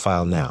your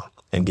profile now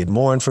and get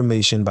more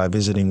information by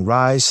visiting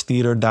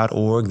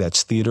risetheater.org.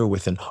 That's theater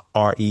with an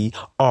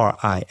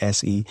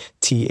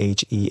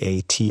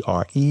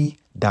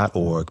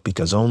RERISETHEATRE.org,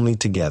 because only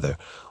together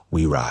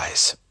we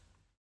rise.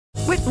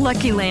 With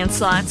Lucky Land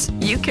Slots,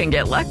 you can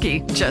get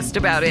lucky just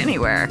about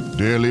anywhere.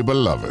 Dearly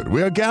beloved,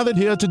 we are gathered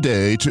here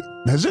today to...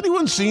 Has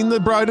anyone seen the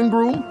bride and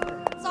groom?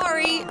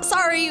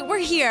 Sorry, we're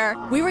here.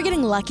 We were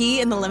getting lucky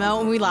in the limo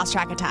and we lost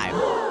track of time.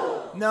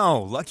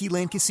 No, Lucky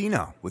Land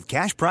Casino, with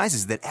cash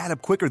prizes that add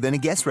up quicker than a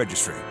guest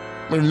registry.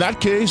 In that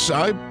case,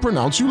 I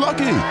pronounce you lucky.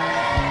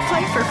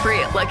 Play for free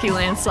at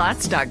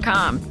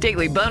LuckyLandSlots.com.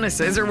 Daily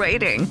bonuses are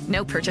waiting.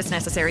 No purchase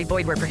necessary.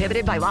 Void where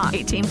prohibited by law.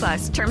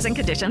 18+. Terms and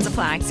conditions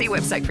apply. See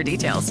website for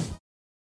details.